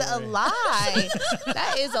that's cream for a it. lie.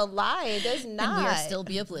 That is a lie. It does and not. we'll still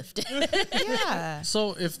be uplifted. Yeah,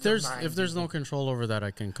 So if there's no control over that,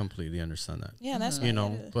 I can completely understand that. yeah, that's You why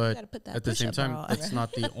know, you gotta but put that at the same push-up time, bra on. that's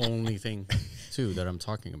not the only thing too that I'm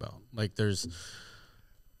talking about. Like there's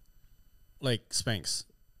like Spanx.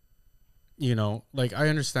 You know, like I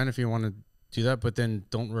understand if you want to do that, but then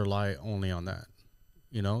don't rely only on that.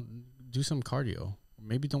 You know, do some cardio.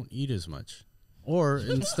 Maybe don't eat as much. Or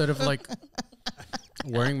instead of like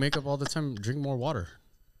wearing makeup all the time, drink more water.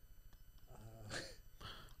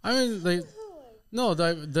 I mean, like, no,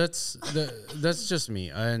 that's just me,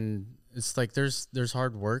 and it's like there's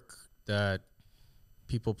hard work that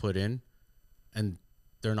people put in, and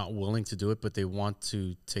they're not willing to do it, but they want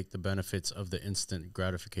to take the benefits of the instant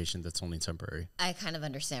gratification that's only temporary. I kind of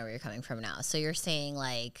understand where you're coming from now. So you're saying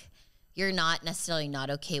like you're not necessarily not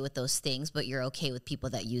okay with those things, but you're okay with people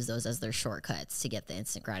that use those as their shortcuts to get the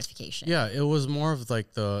instant gratification. Yeah, it was more of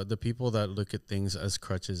like the people that look at things as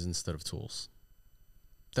crutches instead of tools.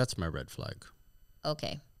 That's my red flag.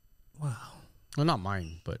 Okay. Wow. Well, not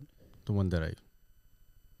mine, but the one that I.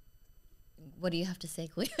 What do you have to say,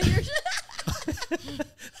 Quinn?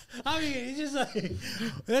 I mean, it's just like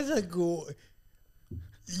that's a cool.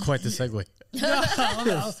 Quite the segue.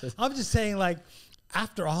 No, I'm just saying, like,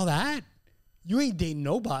 after all that, you ain't dating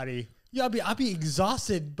nobody. Yeah, I'll be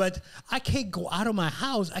exhausted, but I can't go out of my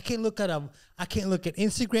house. I can't look at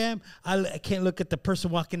Instagram. I can't look at the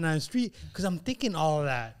person walking down the street because I'm thinking all of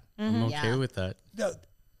that. I'm okay Yeah. with that.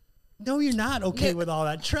 No, you're not okay with all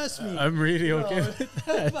that. Trust me. I'm really okay with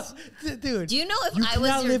that. Dude. Do you know if you I was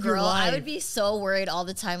cannot your live your girl, I life. would be so worried all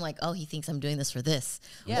the time, like, oh, he thinks I'm doing this for this.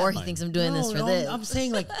 Yeah. Or he thinks I'm doing this for this. I'm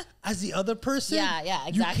saying, like, as the other person, Yeah, you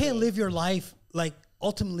exactly. can't live your life like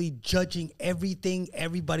ultimately judging everything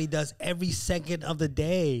everybody does every second of the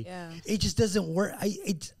day. Yeah. It just doesn't work.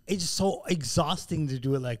 It's just so exhausting to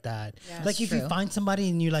do it like that. Yeah. Like if you True. find somebody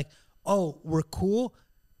and you're like, oh, we're cool.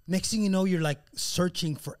 Next thing you know, you're like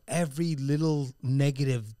searching for every little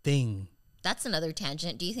negative thing. That's another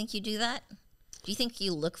tangent. Do you think you do that? Do you think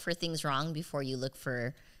you look for things wrong before you look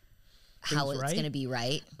for how Things it's right? going to be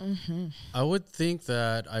right? I would think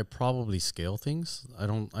that I probably scale things. I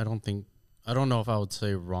don't know if I would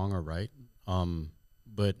say wrong or right.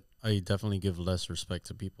 But I definitely give less respect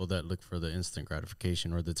to people that look for the instant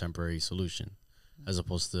gratification or the temporary solution as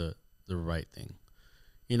opposed to the right thing.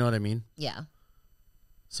 You know what I mean? Yeah.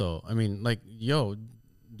 So, I mean, like, yo,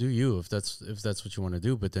 do you if that's what you want to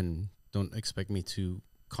do, but then don't expect me to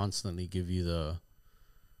constantly give you the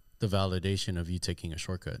validation of you taking a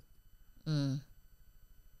shortcut.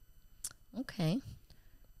 Okay.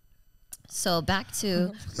 So back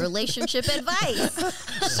to relationship advice.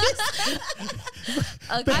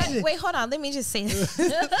 Okay. Wait, hold on. Let me just say this.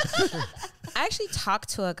 I actually talked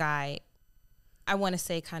to a guy, I want to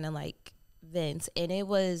say kind of like Vince, and it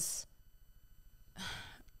was,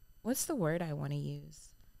 what's the word I want to use?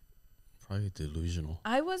 Probably delusional.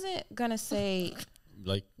 I wasn't going to say,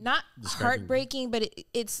 like not describing- heartbreaking, but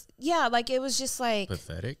it's like it was just like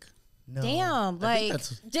pathetic. No. damn, I think like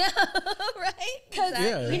that's right? because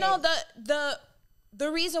Yeah. you know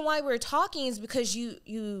the reason why we're talking is because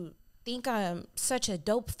you think I'm such a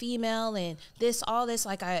dope female and all this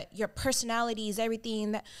like your personality is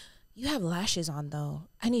everything. That you have lashes on though,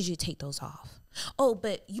 I need you to take those off. Oh,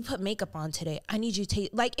 but you put makeup on today, I need you to take,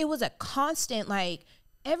 like it was a constant like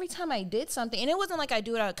every time I did something. And it wasn't like I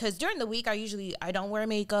do it because during the week I don't wear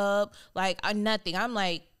makeup, like nothing. I'm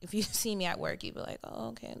like, if you see me at work, you'd be like, oh,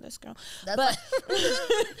 okay, this girl. But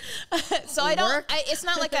so I don't, it's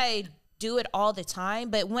not like I do it all the time,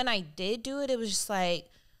 but when I did do it, it was just like,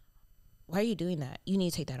 why are you doing that? You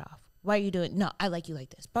need to take that off. Why are you doing? No, I like you like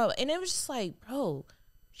this, bro. And it was just like, bro,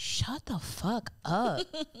 shut the fuck up.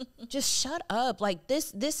 Just shut up. Like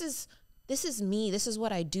this is me. This is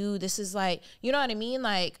what I do. This is like, you know what I mean?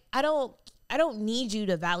 Like I don't need you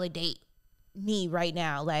to validate me right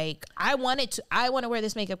now. Like I want to wear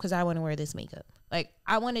this makeup because I want to wear this makeup. Like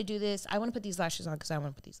I want to do this. I want to put these lashes on because I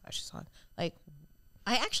want to put these lashes on. Like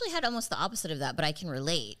I actually had almost the opposite of that, but I can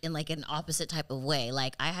relate in like an opposite type of way.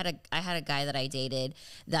 Like I had a guy that I dated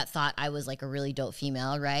that thought I was like a really dope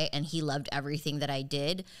female, right? And he loved everything that I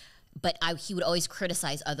did, but he would always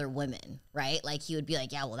criticize other women, right? Like he would be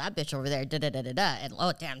like, yeah, well that bitch over there, da da da da da, and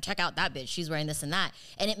oh damn, check out that bitch, she's wearing this and that,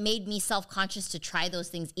 and it made me self-conscious to try those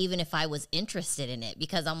things even if I was interested in it,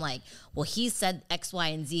 because I'm like, well he said X, Y,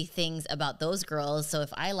 and Z things about those girls, so if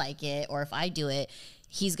I like it or if I do it,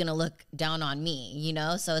 he's gonna look down on me, you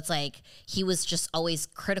know? So it's like he was just always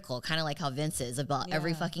critical, kind of like how Vince is about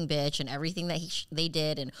every fucking bitch and everything that they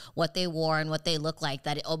did and what they wore and what they look like,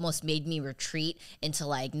 that it almost made me retreat into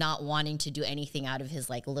like not wanting to do anything out of his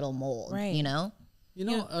like little mold, Right. you know? You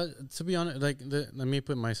know, to be honest, like let me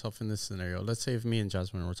put myself in this scenario. Let's say if me and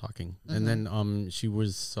Jasmine were talking, and then she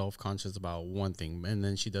was self-conscious about one thing, and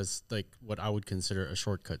then she does like what I would consider a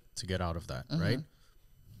shortcut to get out of that, right?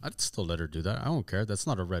 I'd still let her do that. I don't care. That's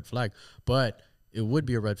not a red flag. But it would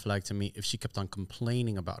be a red flag to me if she kept on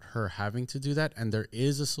complaining about her having to do that, and there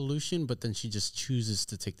is a solution, but then she just chooses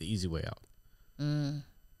to take the easy way out.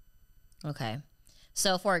 Okay.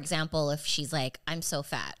 So for example, if she's like, I'm so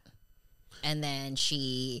fat, and then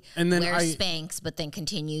wears Spanx, but then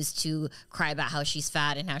continues to cry about how she's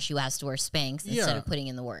fat and how she has to wear Spanx instead of putting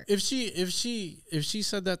in the work. If she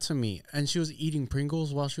said that to me and she was eating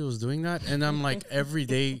Pringles while she was doing that, and I'm like every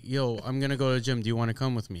day, yo, I'm gonna go to the gym. Do you want to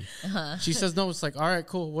come with me? She says no. It's like, all right,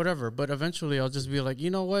 cool, whatever. But eventually, I'll just be like, you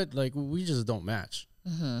know what? Like we just don't match.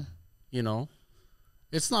 You know,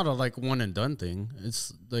 it's not a like one and done thing.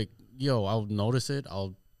 It's like, yo, I'll notice it.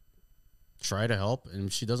 I'll try to help, and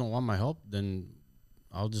if she doesn't want my help, then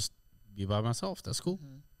I'll just be by myself. That's cool.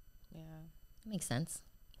 yeah, Makes sense.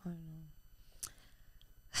 I don't know.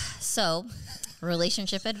 So,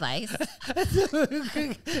 relationship advice.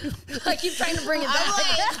 I keep trying to bring it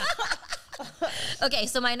back. Okay,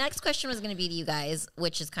 so my next question was going to be to you guys,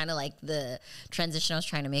 which is kind of like the transition I was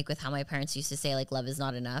trying to make with how my parents used to say, like, love is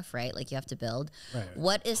not enough, right? Like, you have to build. Right.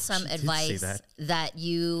 What is some She did say advice that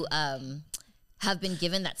you have been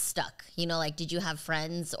given that stuck? You know, like, did you have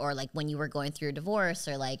friends, or like when you were going through a divorce,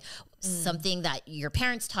 or like something that your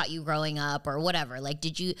parents taught you growing up, or whatever? Like,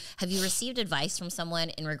 have you received advice from someone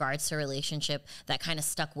in regards to a relationship that kind of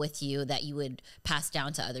stuck with you that you would pass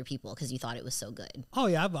down to other people because you thought it was so good? Oh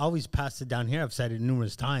yeah, I've always passed it down here. I've said it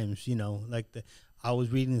numerous times. You know, like I was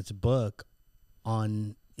reading this book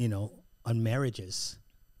on marriages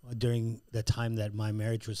during the time that my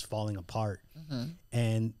marriage was falling apart,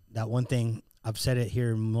 and that one thing, I've said it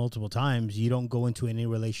here multiple times: you don't go into any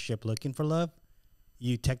relationship looking for love.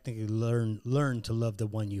 You technically learn to love the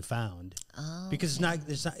one you found, because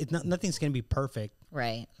nothing's gonna be perfect,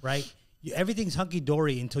 Right. right? Everything's hunky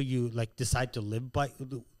dory until you like decide to live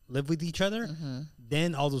with each other.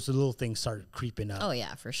 Then all those little things start creeping up. Oh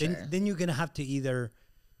yeah, for sure. Then you're gonna have to either,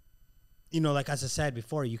 like as I said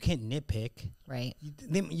before, you can't nitpick. Right.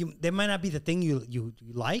 They might not be the thing you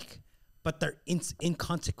like, but they're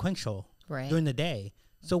inconsequential Right. during the day.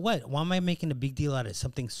 So what? Why am I making a big deal out of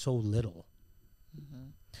something so little?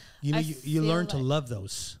 You feel learn to like- love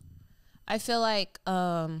those. I feel like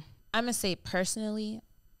I'm gonna say personally,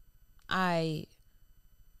 I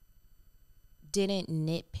didn't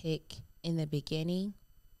nitpick in the beginning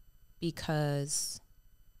because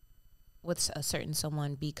with a certain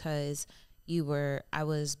someone, because I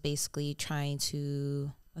was basically trying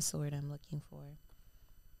to, what's the word I'm looking for?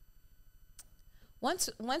 Once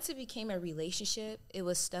it became a relationship, it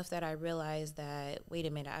was stuff that I realized that, wait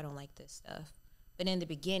a minute, I don't like this stuff. But in the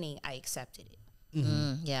beginning, I accepted it.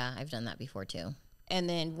 Yeah, I've done that before too. And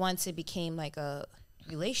then once it became like a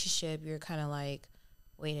relationship, you're kind of like,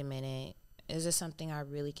 wait a minute, is this something I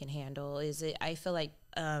really can handle? Is it, I feel like,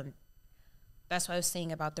 that's what I was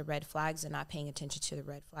saying about the red flags and not paying attention to the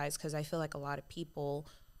red flags. Cause I feel like a lot of people,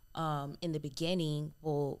 in the beginning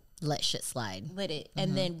will Let shit slide. let it.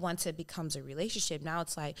 And then once it becomes a relationship, now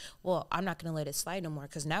it's like, well, I'm not going to let it slide no more.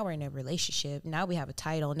 Cause now we're in a relationship. Now we have a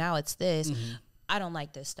title. Now it's this. I don't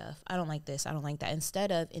like this stuff. I don't like this. I don't like that.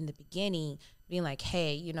 Instead of in the beginning being like,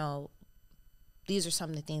 hey, you know, these are some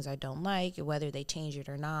of the things I don't like, whether they change it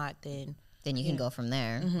or not, then You can go from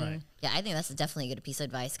there. Right. Yeah, I think that's definitely a good piece of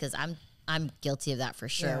advice because I'm guilty of that for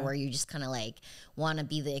sure. Yeah. Where you just kind of like want to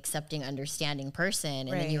be the accepting, understanding person,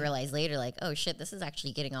 and then you Right. realize later, like, oh shit, this is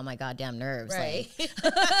actually getting on my goddamn nerves. Right. Like,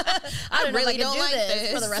 I don't really know if I can don't do like this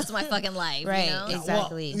for the this. rest of my fucking life. Right. You know?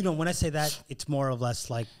 Exactly. Well, you know, when I say that, it's more or less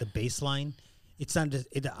like the baseline. It's not just.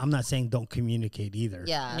 I'm not saying don't communicate either.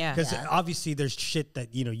 Yeah. Yeah. Because obviously there's shit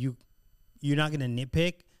that you're not gonna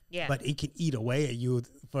nitpick. Yeah. But it can eat away at you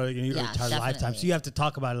for your Yeah, entire lifetime. definitely. So you have to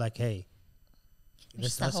talk about it like, hey, It's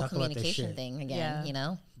just that whole talk about this communication shit. thing again. Yeah. You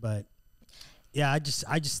know. But yeah, I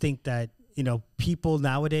just think that people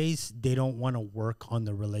nowadays they don't want to work on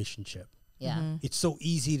the relationship. Yeah. It's so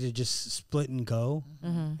easy to just split and go,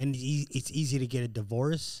 and it's easy to get a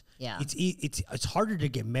divorce. Yeah. It's harder to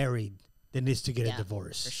get married than it is to get Yeah, a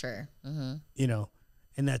divorce. for sure. And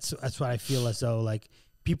that's what I feel as though like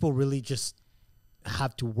people really just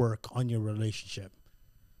have to work on your relationship.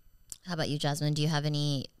 How about you, Jasmine? Do you have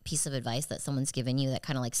any piece of advice that someone's given you that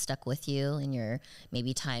kind of like stuck with you in your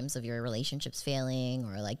maybe times of your relationships failing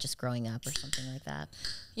or like just growing up or something like that?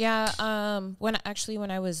 Yeah. When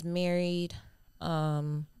I was married,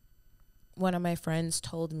 one of my friends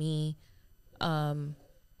told me,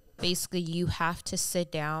 basically you have to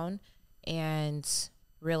sit down and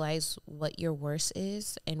realize what your worst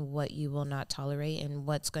is and what you will not tolerate and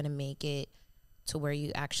what's going to make it to where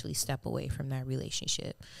you actually step away from that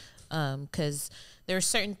relationship. Because there are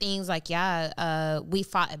certain things like, we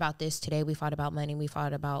fought about this today. We fought about money. We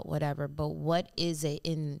fought about whatever. But what is it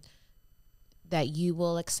in that you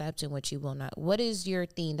will accept and what you will not? What is your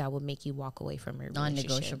thing that will make you walk away from your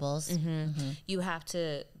relationship? Non-negotiables. You have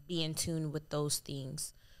to be in tune with those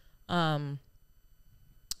things.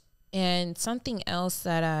 And something else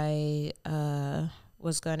that I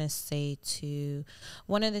was going to say too,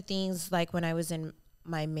 one of the things, like when I was in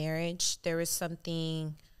my marriage, there was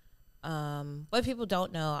something, what people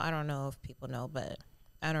don't know, I don't know if people know, but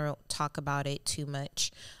I don't talk about it too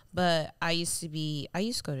much. But I used to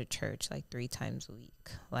go to church like 3 times a week.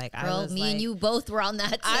 Like, Girl, I was me like, and you both were on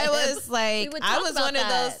that. I was like, We would I talk was about one of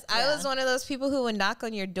that. those. I Yeah. was one of those people who would knock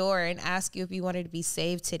on your door and ask you if you wanted to be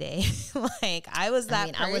saved today. Like, I was that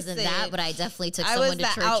person. I wasn't that, but I definitely took I was someone to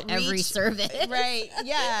the church every outreach- service. Right?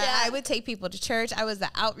 Yeah, I would take people to church. I was the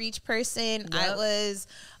outreach person. I Yep. was.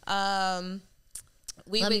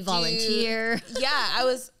 We Let would me volunteer. Yeah, I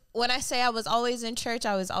was. When I say I was always in church,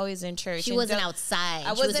 I was always in church. She And wasn't don't- outside. I She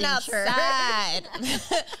was wasn't in church. outside.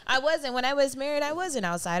 I wasn't. When I was married, I wasn't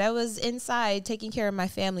outside. I was inside taking care of my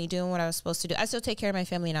family, doing what I was supposed to do. I still take care of my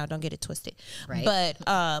family now. Don't get it twisted. Right.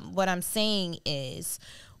 But what I'm saying is,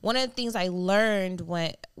 one of the things I learned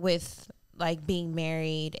with like being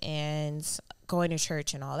married and going to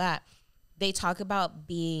church and all that, they talk about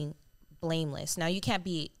being blameless. Now, you can't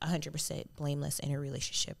be 100% blameless in a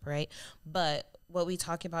relationship, right? But what we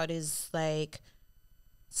talk about is like,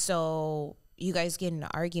 so you guys get in an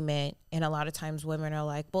argument, and a lot of times women are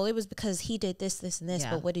like, well, it was because he did this, this, and this,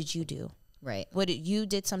 Yeah. but what did you do? Right. You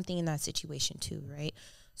did something in that situation too, right?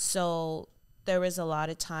 So there was a lot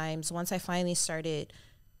of times, once I finally started,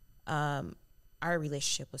 our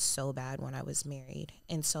relationship was so bad when I was married.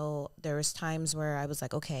 And so there was times where I was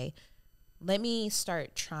like, okay, let me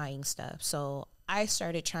start trying stuff. So I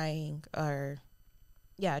started trying for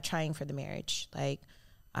the marriage. Like,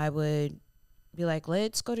 I would be like,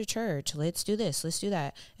 let's go to church. Let's do this. Let's do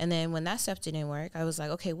that. And then when that stuff didn't work, I was like,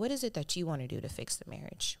 okay, what is it that you want to do to fix the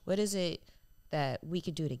marriage? What is it that we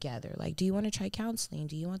could do together? Like, do you want to try counseling?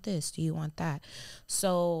 Do you want this? Do you want that?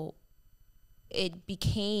 So it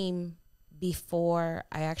became, before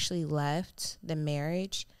I actually left the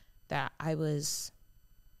marriage, that I was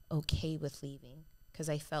okay with leaving, because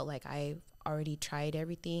I felt like I've already tried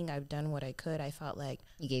everything. I've done what I could. I felt like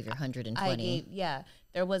You gave your 120.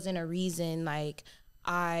 there wasn't a reason like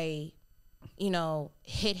I,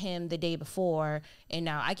 hit him the day before and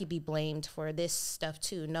now I could be blamed for this stuff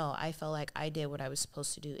too. No, I felt like I did what I was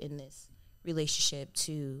supposed to do in this relationship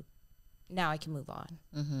to now I can move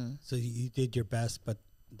on. So you did your best, but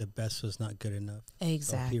the best was not good enough.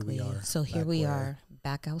 Exactly. So here we are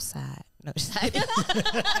back outside. No, just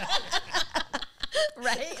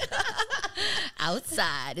Right?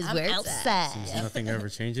 Outside is I'm where it's outside. Since nothing ever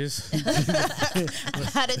changes.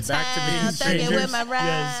 Out of Back to being town, thugging with strangers. my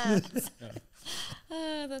Yes. rides.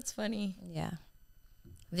 that's funny. Yeah.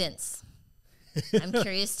 Vince, I'm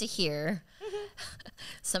curious to hear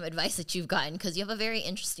some advice that you've gotten because you have a very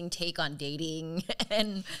interesting take on dating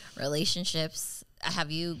and relationships. Have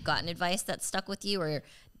you gotten advice that stuck with you, or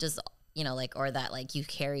does or that like you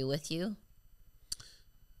carry with you?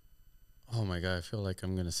 Oh my god, I feel like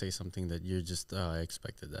I'm gonna say something that you're just I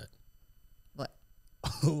expected that. What?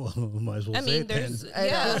 Well, might as well I say mean, it then. there's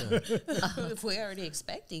yeah. If we're already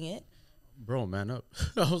expecting it, Bro, man up.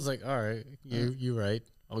 I was like, all right, you're right.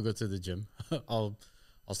 I'll go to the gym. I'll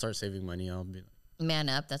start saving money. I'll be Man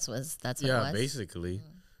up. That's what it yeah, was. basically.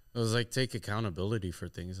 It was like take accountability for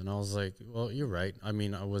things, and I was like, well, you're right. I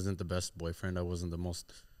mean, I wasn't the best boyfriend. I wasn't the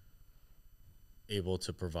most able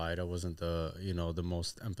to provide. I wasn't the the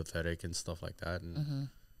most empathetic and stuff like that. And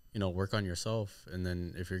work on yourself, and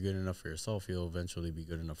then if you're good enough for yourself, you'll eventually be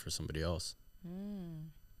good enough for somebody else.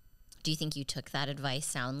 Do you think you took that advice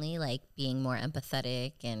soundly, like being more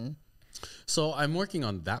empathetic and? So I'm working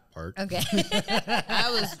on that part. Okay.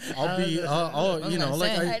 I'll you know,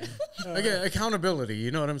 like say. I get accountability.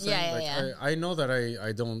 You know what I'm saying? Yeah, like I know that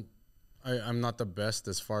I'm not the best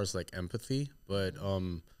as far as like empathy, but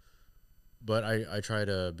I try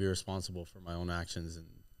to be responsible for my own actions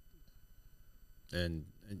and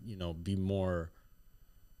be more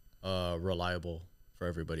reliable for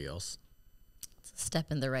everybody else.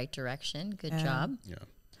 Step in the right direction. Good job. Yeah.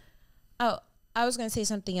 oh, I was gonna say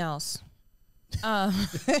something else.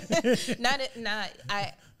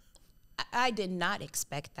 I did not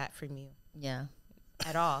expect that from you Yeah.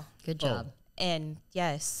 at all. Good job. And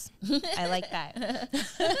yes, I like that.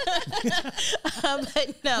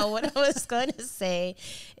 But no, what I was going to say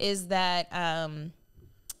is that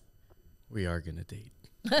We are gonna date.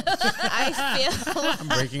 I feel I'm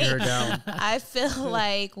breaking her down. I feel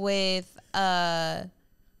like with I'm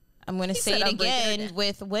going to say said it I'm breaking her again down.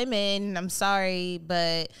 with women, I'm sorry,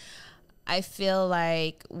 but I feel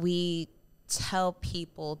like we tell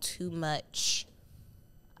people too much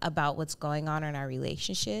about what's going on in our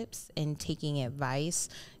relationships and taking advice.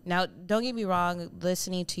 Now, don't get me wrong,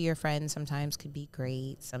 listening to your friends sometimes could be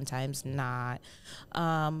great, sometimes not.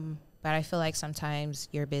 But I feel like sometimes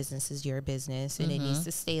your business is your business and it needs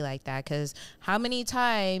to stay like that. Because how many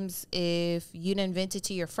times if you done vent it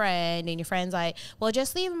to your friend and your friend's like, well,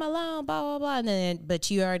 just leave him alone, blah, blah, blah. And then, but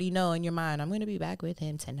you already know in your mind, I'm going to be back with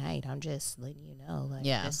him tonight. I'm just letting you know. Like,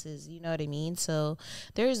 Yeah. this is, you know what I mean? So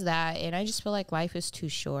there's that. And I just feel like life is too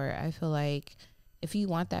short. I feel like if you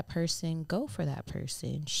want that person, go for that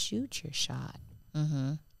person. Shoot your shot.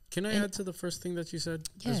 Can I add to the first thing that you said?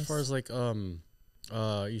 Yes. As far as like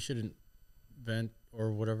you shouldn't vent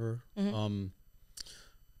or whatever.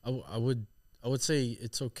 I would say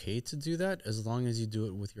it's okay to do that as long as you do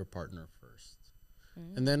it with your partner first.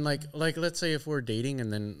 And then like let's say if we're dating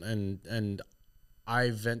and then and I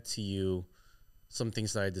vent to you some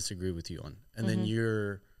things that I disagree with you on, and then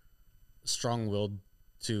you're strong-willed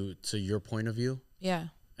to your point of view, Yeah.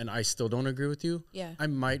 and I still don't agree with you, Yeah. I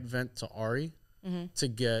might vent to Ari to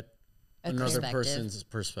get another perspective. person's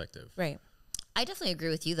perspective. Right. I definitely agree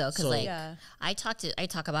with you though, because So- like Yeah. I talk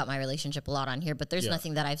about my relationship a lot on here, but there's Yeah.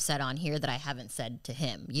 nothing that I've said on here that I haven't said to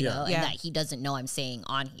him, you Yeah. know, Yeah. and that he doesn't know I'm saying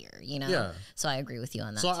on here, you know. Yeah. So I agree with you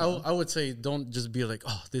on that. So too. I would say don't just be like,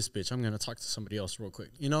 oh, this bitch, I'm gonna talk to somebody else real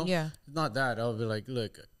quick. You know? Yeah. Not that. I'll be like,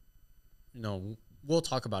 look, we'll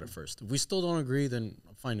talk about it first. If we still don't agree, then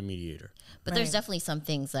find a mediator. But there's Right. definitely some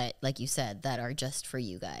things that, like you said, that are just for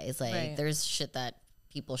you guys. Like Right. there's shit that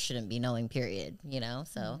people shouldn't be knowing, period, you know?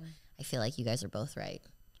 So Mm-hmm. I feel like you guys are both right.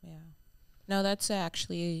 Yeah. No, that's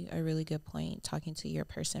actually a really good point. Talking to your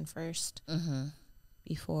person first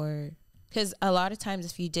before, because a lot of times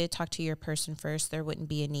if you did talk to your person first, there wouldn't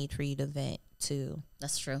be a need for you to vent to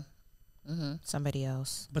That's true. somebody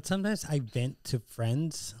else. But sometimes I vent to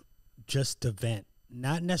friends just to vent,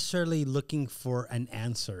 not necessarily looking for an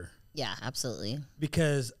answer, Yeah, absolutely.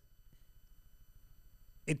 because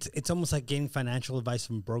it's almost like getting financial advice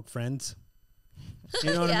from broke friends.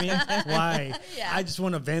 You know what I mean? Why? I just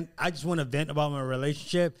want to vent. I just want to vent about my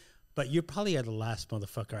relationship. But you probably are the last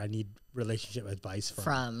motherfucker I need relationship advice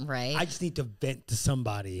from. Right? I just need to vent to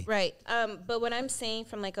somebody. Right. But what I'm saying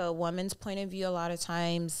from like a woman's point of view, a lot of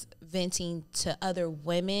times venting to other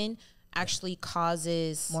women actually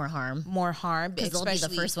causes More harm. Because they'll be the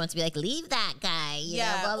especially- first ones to be like, leave that guy. You know,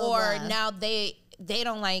 Yeah, blah, blah, or blah. now they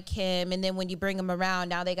don't like him, and then when you bring him around,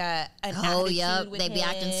 now they got an Oh, attitude yep, with they be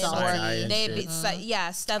acting him, salty. or Side-eye and they shit. be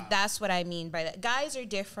yeah stuff. That's what I mean by that. Guys are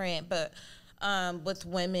different, but with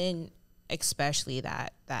women, especially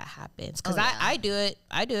that happens. Because Oh, yeah.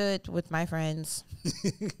 I do it with my friends.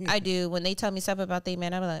 I do. When they tell me stuff about their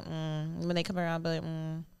man, I'm like, when they come around,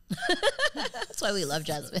 I'm like, That's why we love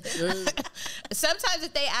Jasmine. Sometimes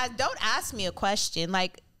if they don't ask me a question.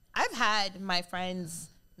 Like, I've had my friends,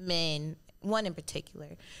 men, one in particular,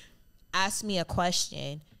 ask me a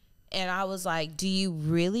question. And I was like, do you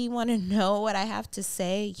really want to know what I have to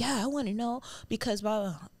say? Yeah, I want to know because,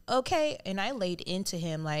 well, okay. And I laid into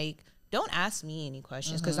him, like, don't ask me any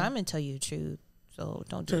questions because I'm going to tell you the truth. So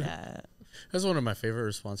don't do that. That's one of my favorite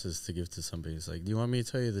responses to give to somebody. It's like, do you want me to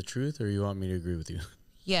tell you the truth or you want me to agree with you?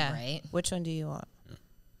 Yeah. Right. Which one do you want?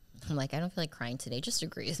 I'm like, I don't feel like crying today. Just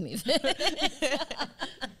agree with me.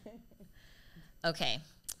 Okay.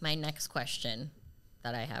 My next question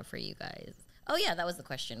that I have for you guys. Oh, yeah, that was the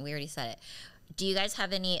question. We already said it. Do you guys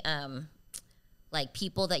have any, like,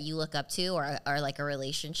 people that you look up to or like, a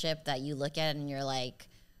relationship that you look at and you're like,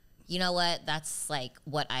 you know what? That's, like,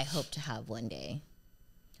 what I hope to have one day.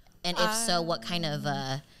 And if so, what kind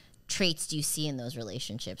of traits do you see in those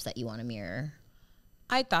relationships that you want to mirror?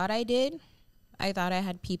 I thought I did. I thought I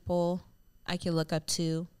had people I could look up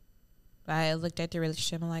to. I looked at the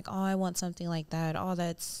relationship. I'm like, oh, I want something like that. Oh,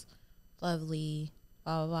 that's lovely.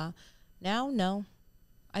 Blah, blah, blah. Now, no,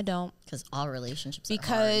 I don't. Because all relationships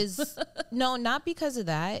Because, no, not because of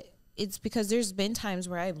that. It's because there's been times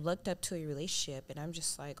where I've looked up to a relationship and I'm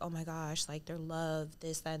just like, oh my gosh, like their love,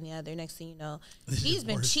 this, that, and the other. Next thing you know, he's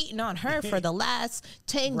been cheating on her for the last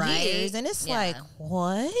 10 Right? years. And it's Yeah. like,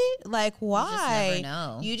 what? Like, why? never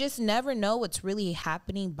know. You just never know what's really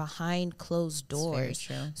happening behind closed It's very doors.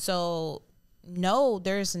 true. So, no,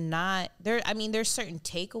 there's not. I mean, there's certain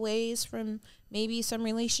takeaways from maybe some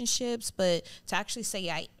relationships, but to actually say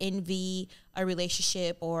I envy a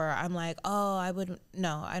relationship or I'm like, oh, I wouldn't.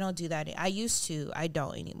 No, I don't do that. I used to. I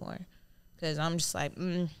don't anymore because I'm just like. How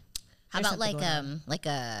there's about something going on. like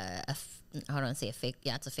I don't want to say a fake.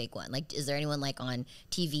 Yeah, it's a fake one. Like, is there anyone like on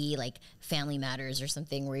TV, like Family Matters or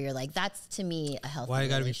something, where you're like, that's to me a healthy Why it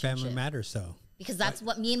got to be relationship? Family Matters though? Because that's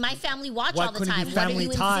what me and my family watch Why all the couldn't time. it be What are Family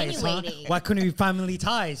you Ties? Huh? insinuating? Why couldn't it be Family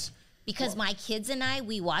Ties? Because my kids and I,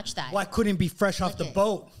 we watch that. Why couldn't it be Fresh Off the Okay.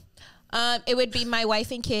 Boat? It would be my wife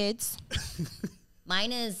and kids.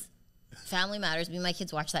 Mine is Family Matters. Me and my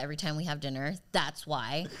kids watch that every time we have dinner. That's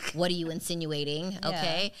why. What are you insinuating?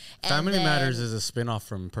 Okay. And Family then- Matters is a spinoff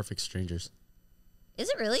from Perfect Strangers. Is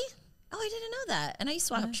it really? Oh, I didn't know that. And I used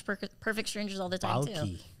to watch Perfect Strangers all the time too.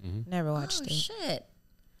 Bulky. Never watched Oh it. shit.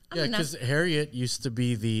 I Yeah, mean, because Harriet used to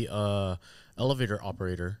be the elevator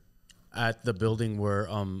operator at the building where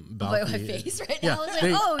by Balky. my face right Yeah, now. I was like,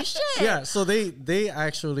 they- oh shit. Yeah, so they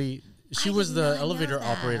actually she I was did the not know elevator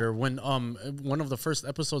that. operator when one of the first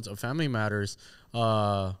episodes of Family Matters,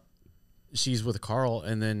 she's with Carl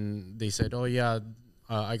and then they said, "Oh yeah,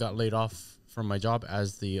 I got laid off from my job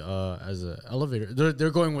as a elevator. They're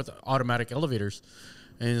going with automatic elevators."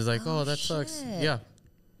 And he's like, "Oh, that sucks." shit. Yeah.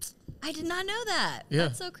 I did not know that. Yeah.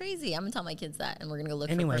 That's so crazy. I'm gonna tell my kids that, and we're gonna go look.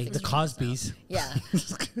 Anyway, for the Perfect Cosbys. Yeah.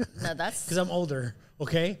 No, that's. Because I'm older.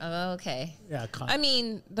 Okay. Oh, okay. Yeah. I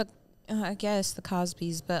mean, I guess the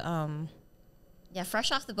Cosbys, but Yeah,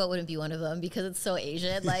 Fresh Off the Boat wouldn't be one of them because it's so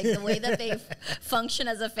Asian. Like the way that they function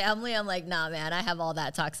as a family, I'm like, nah, man, I have all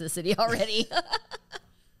that toxicity already.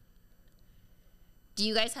 Do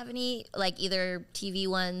you guys have any like either TV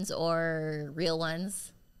ones or real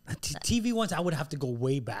ones? TV ones, I would have to go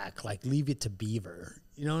way back, like Leave It to Beaver.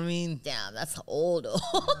 You know what I mean? Damn, that's old. No,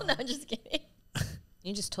 I'm just kidding.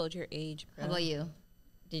 you just told your age, bro. How about you?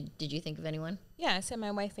 Did you think of anyone? Yeah, I said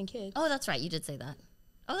my wife and kids. Oh, that's right. You did say that.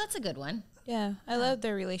 Oh, that's a good one. Yeah, I love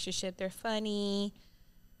their relationship. They're funny.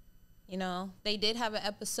 You know, they did have an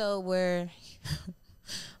episode where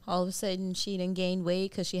all of a sudden she didn't gain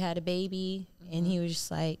weight because she had a baby, and he was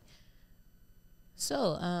just like,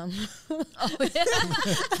 "So,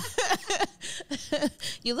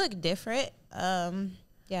 you look different."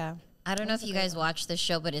 Yeah. I don't know if you guys watched this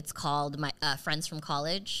show, but it's called My Friends from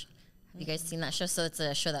College. Have you guys seen that show? So it's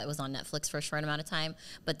a show that was on Netflix for a short amount of time,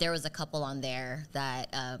 but there was a couple on there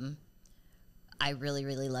that I really,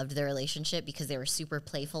 really loved their relationship because they were super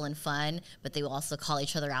playful and fun, but they would also call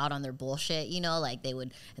each other out on their bullshit, you know, like they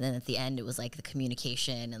would, and then at the end it was like the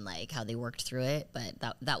communication and like how they worked through it, but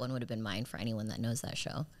that one would have been mine for anyone that knows that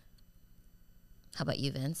show. How about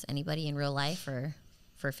you, Vince? Anybody in real life or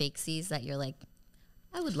for fakesies that you're like,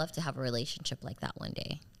 I would love to have a relationship like that one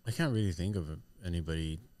day? I can't really think of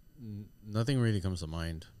anybody. Nothing really comes to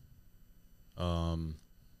mind.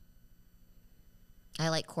 I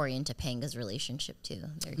like Corey and Topanga's relationship too.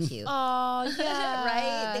 They're cute. Oh yeah.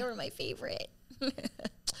 Right? They were my favorite.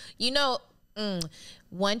 You know,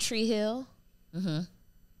 One Tree Hill.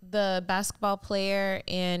 The basketball player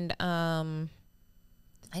and I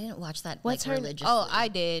didn't watch that. what's like, her? religiously. Oh, I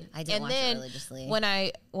did. I didn't and watch then it religiously.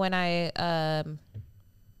 when I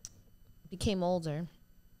became older,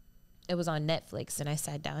 it was on Netflix, and I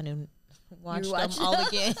sat down and watched them watched all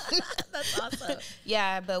again. That's awesome.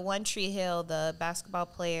 Yeah, but One Tree Hill, the basketball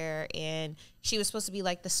player, and she was supposed to be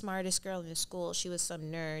like the smartest girl in the school. She was some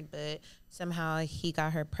nerd, but somehow he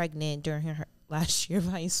got her pregnant during her last year of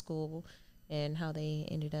high school, and how they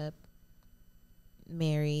ended up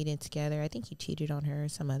married and together. I think he cheated on her or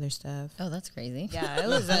some other stuff. Oh, that's crazy. Yeah, it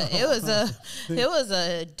was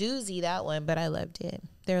a doozy, that one, but I loved it.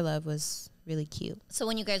 Their love was really cute. So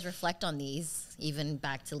when you guys reflect on these, even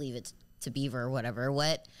back to Leave It to Beaver or whatever,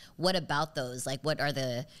 what about those? Like, what are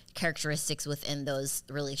the characteristics within those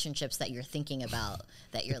relationships that you're thinking about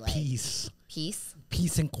that you're like Peace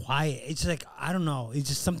and quiet. It's like, I don't know. It's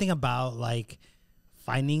just something about like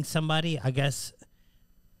finding somebody. I guess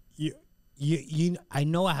you I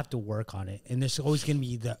know I have to work on it, and there's always gonna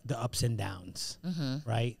be the ups and downs,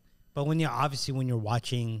 right? But when you're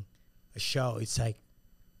watching a show, it's like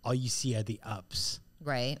all you see are the ups.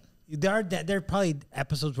 right? There are probably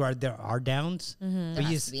episodes where there are downs, There but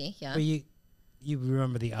has to be, yeah. But you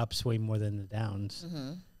remember the ups way more than the downs.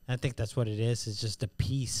 And I think that's what it is. It's just the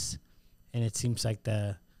peace, and it seems like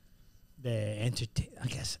the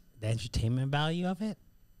entertainment value of it.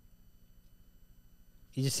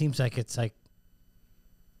 It just seems like it's like,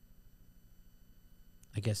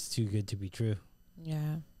 I guess, too good to be true.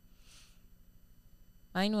 Yeah.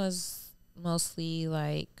 Mine was mostly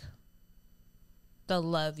like the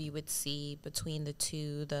love you would see between the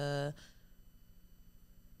two.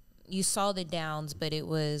 You saw the downs, but it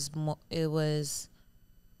was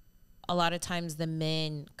a lot of times the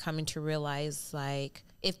men coming to realize, like,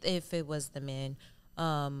 if it was the men,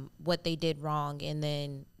 what they did wrong, and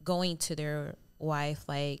then going to their wife,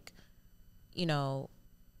 like, you know,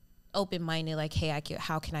 open-minded, like, hey,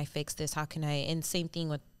 how can I fix this? How can I? And same thing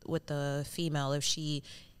with the female. If she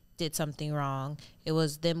did something wrong, it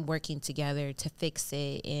was them working together to fix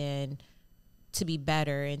it and to be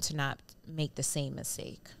better and to not make the same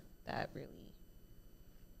mistake. That really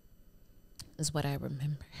is what I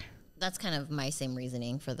remember. That's kind of my same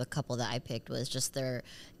reasoning for the couple that I picked, was just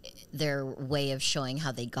their way of showing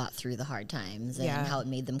how they got through the hard times and Yeah. how it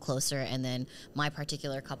made them closer. And then my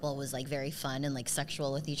particular couple was like very fun and like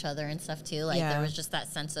sexual with each other and stuff too. Like Yeah. there was just that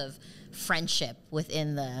sense of friendship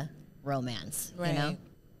within the romance, you know?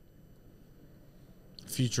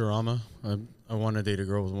 Futurama. I want to date a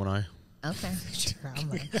girl with one eye. Okay.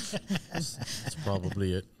 That's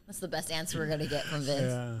probably it. That's the best answer we're going to get from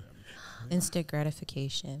Vince. Instant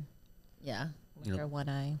gratification Yeah. with her one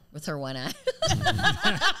eye. With her one eye.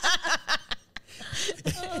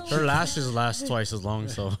 Her lashes last twice as long,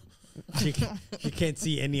 so You can't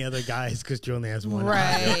see any other guys because she only has one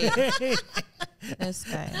eye. Right. This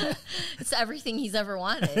guy. It's everything he's ever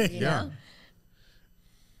wanted, you know?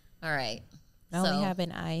 All right. I only have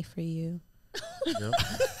an eye for you. yep.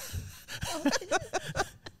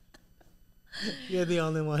 You're the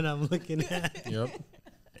only one I'm looking at. Yep.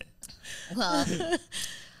 Well,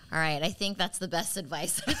 all right. I think that's the best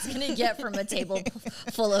advice it's going to get from a table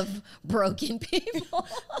full of broken people.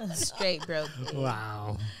 Straight broke.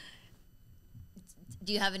 Wow.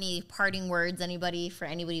 Do you have any parting words, for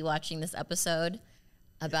anybody watching this episode,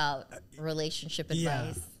 about relationship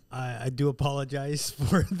advice? I do apologize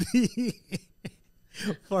for the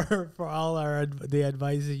for all the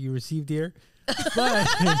advice that you received here,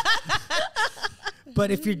 but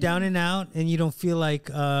if you're down and out and you don't feel like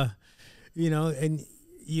and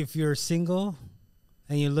if you're single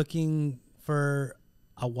and you're looking for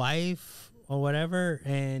a wife or whatever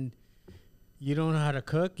and you don't know how to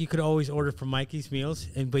cook, you could always order from Mikey's Meals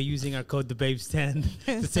and by using our code TheBabes10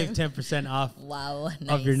 to save 10% off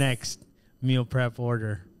of your next meal prep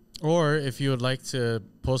order. Or if you would like to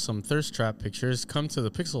post some thirst trap pictures, come to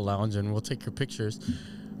the Pixel Lounge and we'll take your pictures,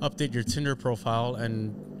 update your Tinder profile,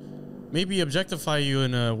 and maybe objectify you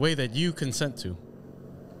in a way that you consent to.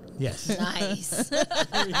 Yes. Nice.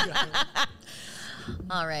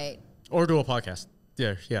 All right. Or do a podcast.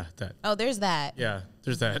 Yeah, that. Oh, there's that. Yeah,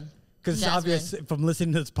 there's that. Because it's Jasmine. obvious from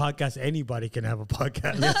listening to this podcast, anybody can have a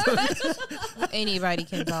podcast. Anybody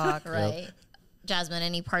can talk. Right. Jasmine,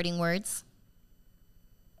 any parting words?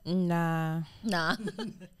 Nah. Nah.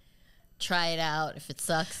 Try it out. If it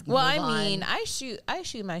sucks, Well, move I mean, on. I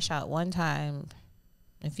shoot my shot one time.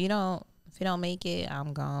 If you don't make it,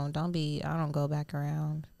 I'm gone. I don't go back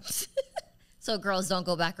around. So girls don't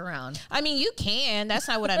go back around. I mean, you can. That's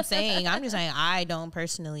not what I'm saying. I'm just saying I don't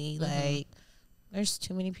personally. Like, there's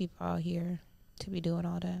too many people out here to be doing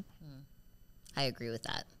all that. I agree with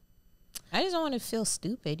that. I just don't want to feel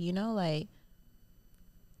stupid, you know, like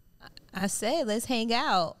I said, let's hang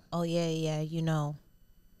out. Oh yeah, you know,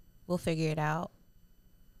 we'll figure it out.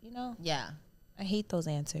 You know? Yeah. I hate those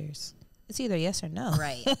answers. It's either yes or no.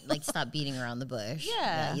 Right. Like, stop beating around the bush.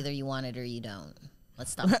 Yeah. Either you want it or you don't.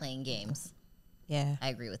 Let's stop playing games. Yeah. I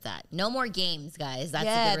agree with that. No more games, guys. That's a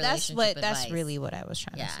yeah, good that's relationship what. That's advice. really what I was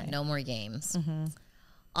trying to say. Yeah, no more games. Mm-hmm.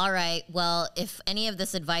 All right. Well, if any of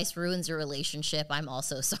this advice ruins your relationship, I'm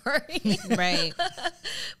also sorry. Right.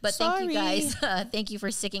 But thank you Sorry. guys. Thank you for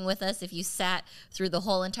sticking with us. If you sat through the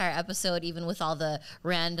whole entire episode, even with all the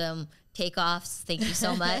random takeoffs, thank you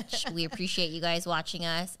so much. We appreciate you guys watching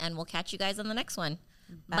us, and we'll catch you guys on the next one.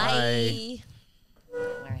 Bye. Bye.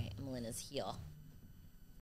 All right. I'm Melinda's heel.